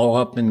follow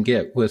up and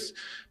get with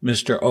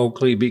Mr.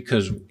 Oakley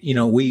because,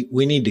 we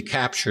need to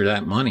capture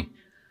that money.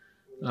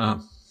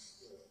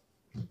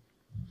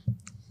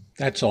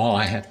 That's all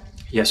I had.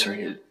 Yes,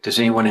 sir. Does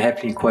anyone have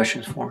any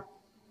questions for him?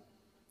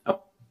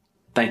 Oh,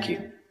 thank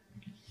you.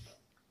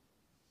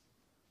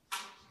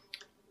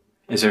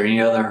 Is there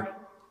any other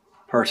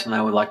person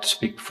that would like to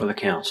speak before the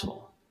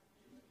council?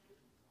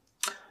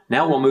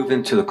 Now we'll move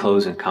into the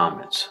closing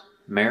comments.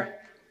 Mayor?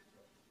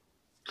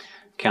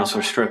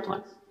 Councilor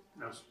Strickland?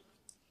 No, sir.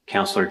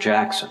 Councilor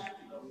Jackson?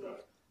 No.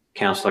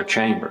 Councilor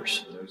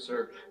Chambers? No,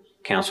 sir.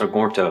 Councilor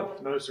Gorto?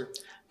 No, sir.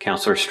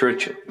 Councilor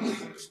Stritchett?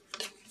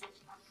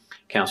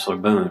 Councilor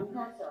Boone?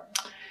 No,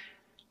 sir.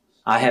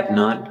 I have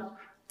none.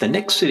 The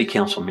next City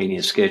Council meeting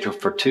is scheduled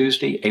for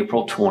Tuesday,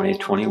 April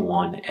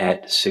 2021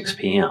 at 6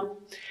 p.m.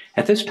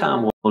 At this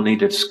time, we'll need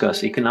to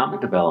discuss economic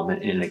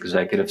development in an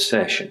executive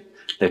session.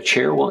 The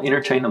chair will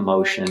entertain a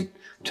motion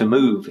to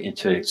move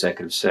into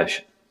executive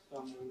session.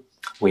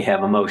 We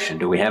have a motion.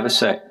 Do we have a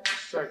second?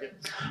 Second.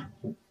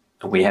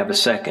 We have a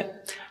second.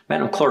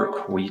 Madam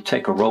Clerk, will you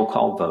take a roll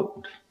call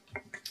vote?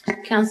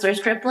 Councilor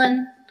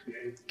Strickland?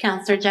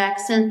 Councilor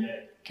Jackson?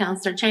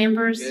 Councilor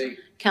Chambers? Yay.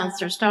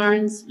 Councilor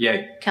Starnes?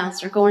 Yay.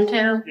 Councilor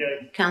Gornto?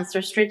 Yay.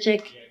 Councilor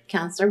Stritchick?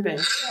 Councilor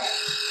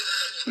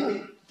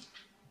Boone?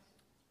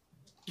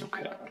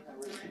 Okay.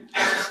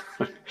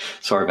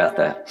 Sorry about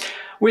that.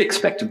 We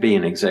expect to be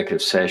in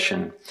executive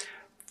session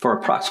for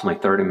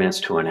approximately 30 minutes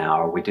to an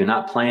hour. We do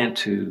not plan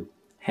to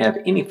have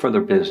any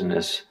further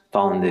business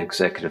following the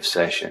executive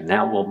session.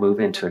 Now we'll move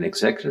into an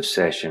executive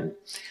session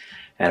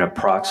at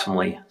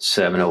approximately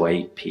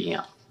 7:08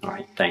 p.m. All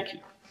right, thank you.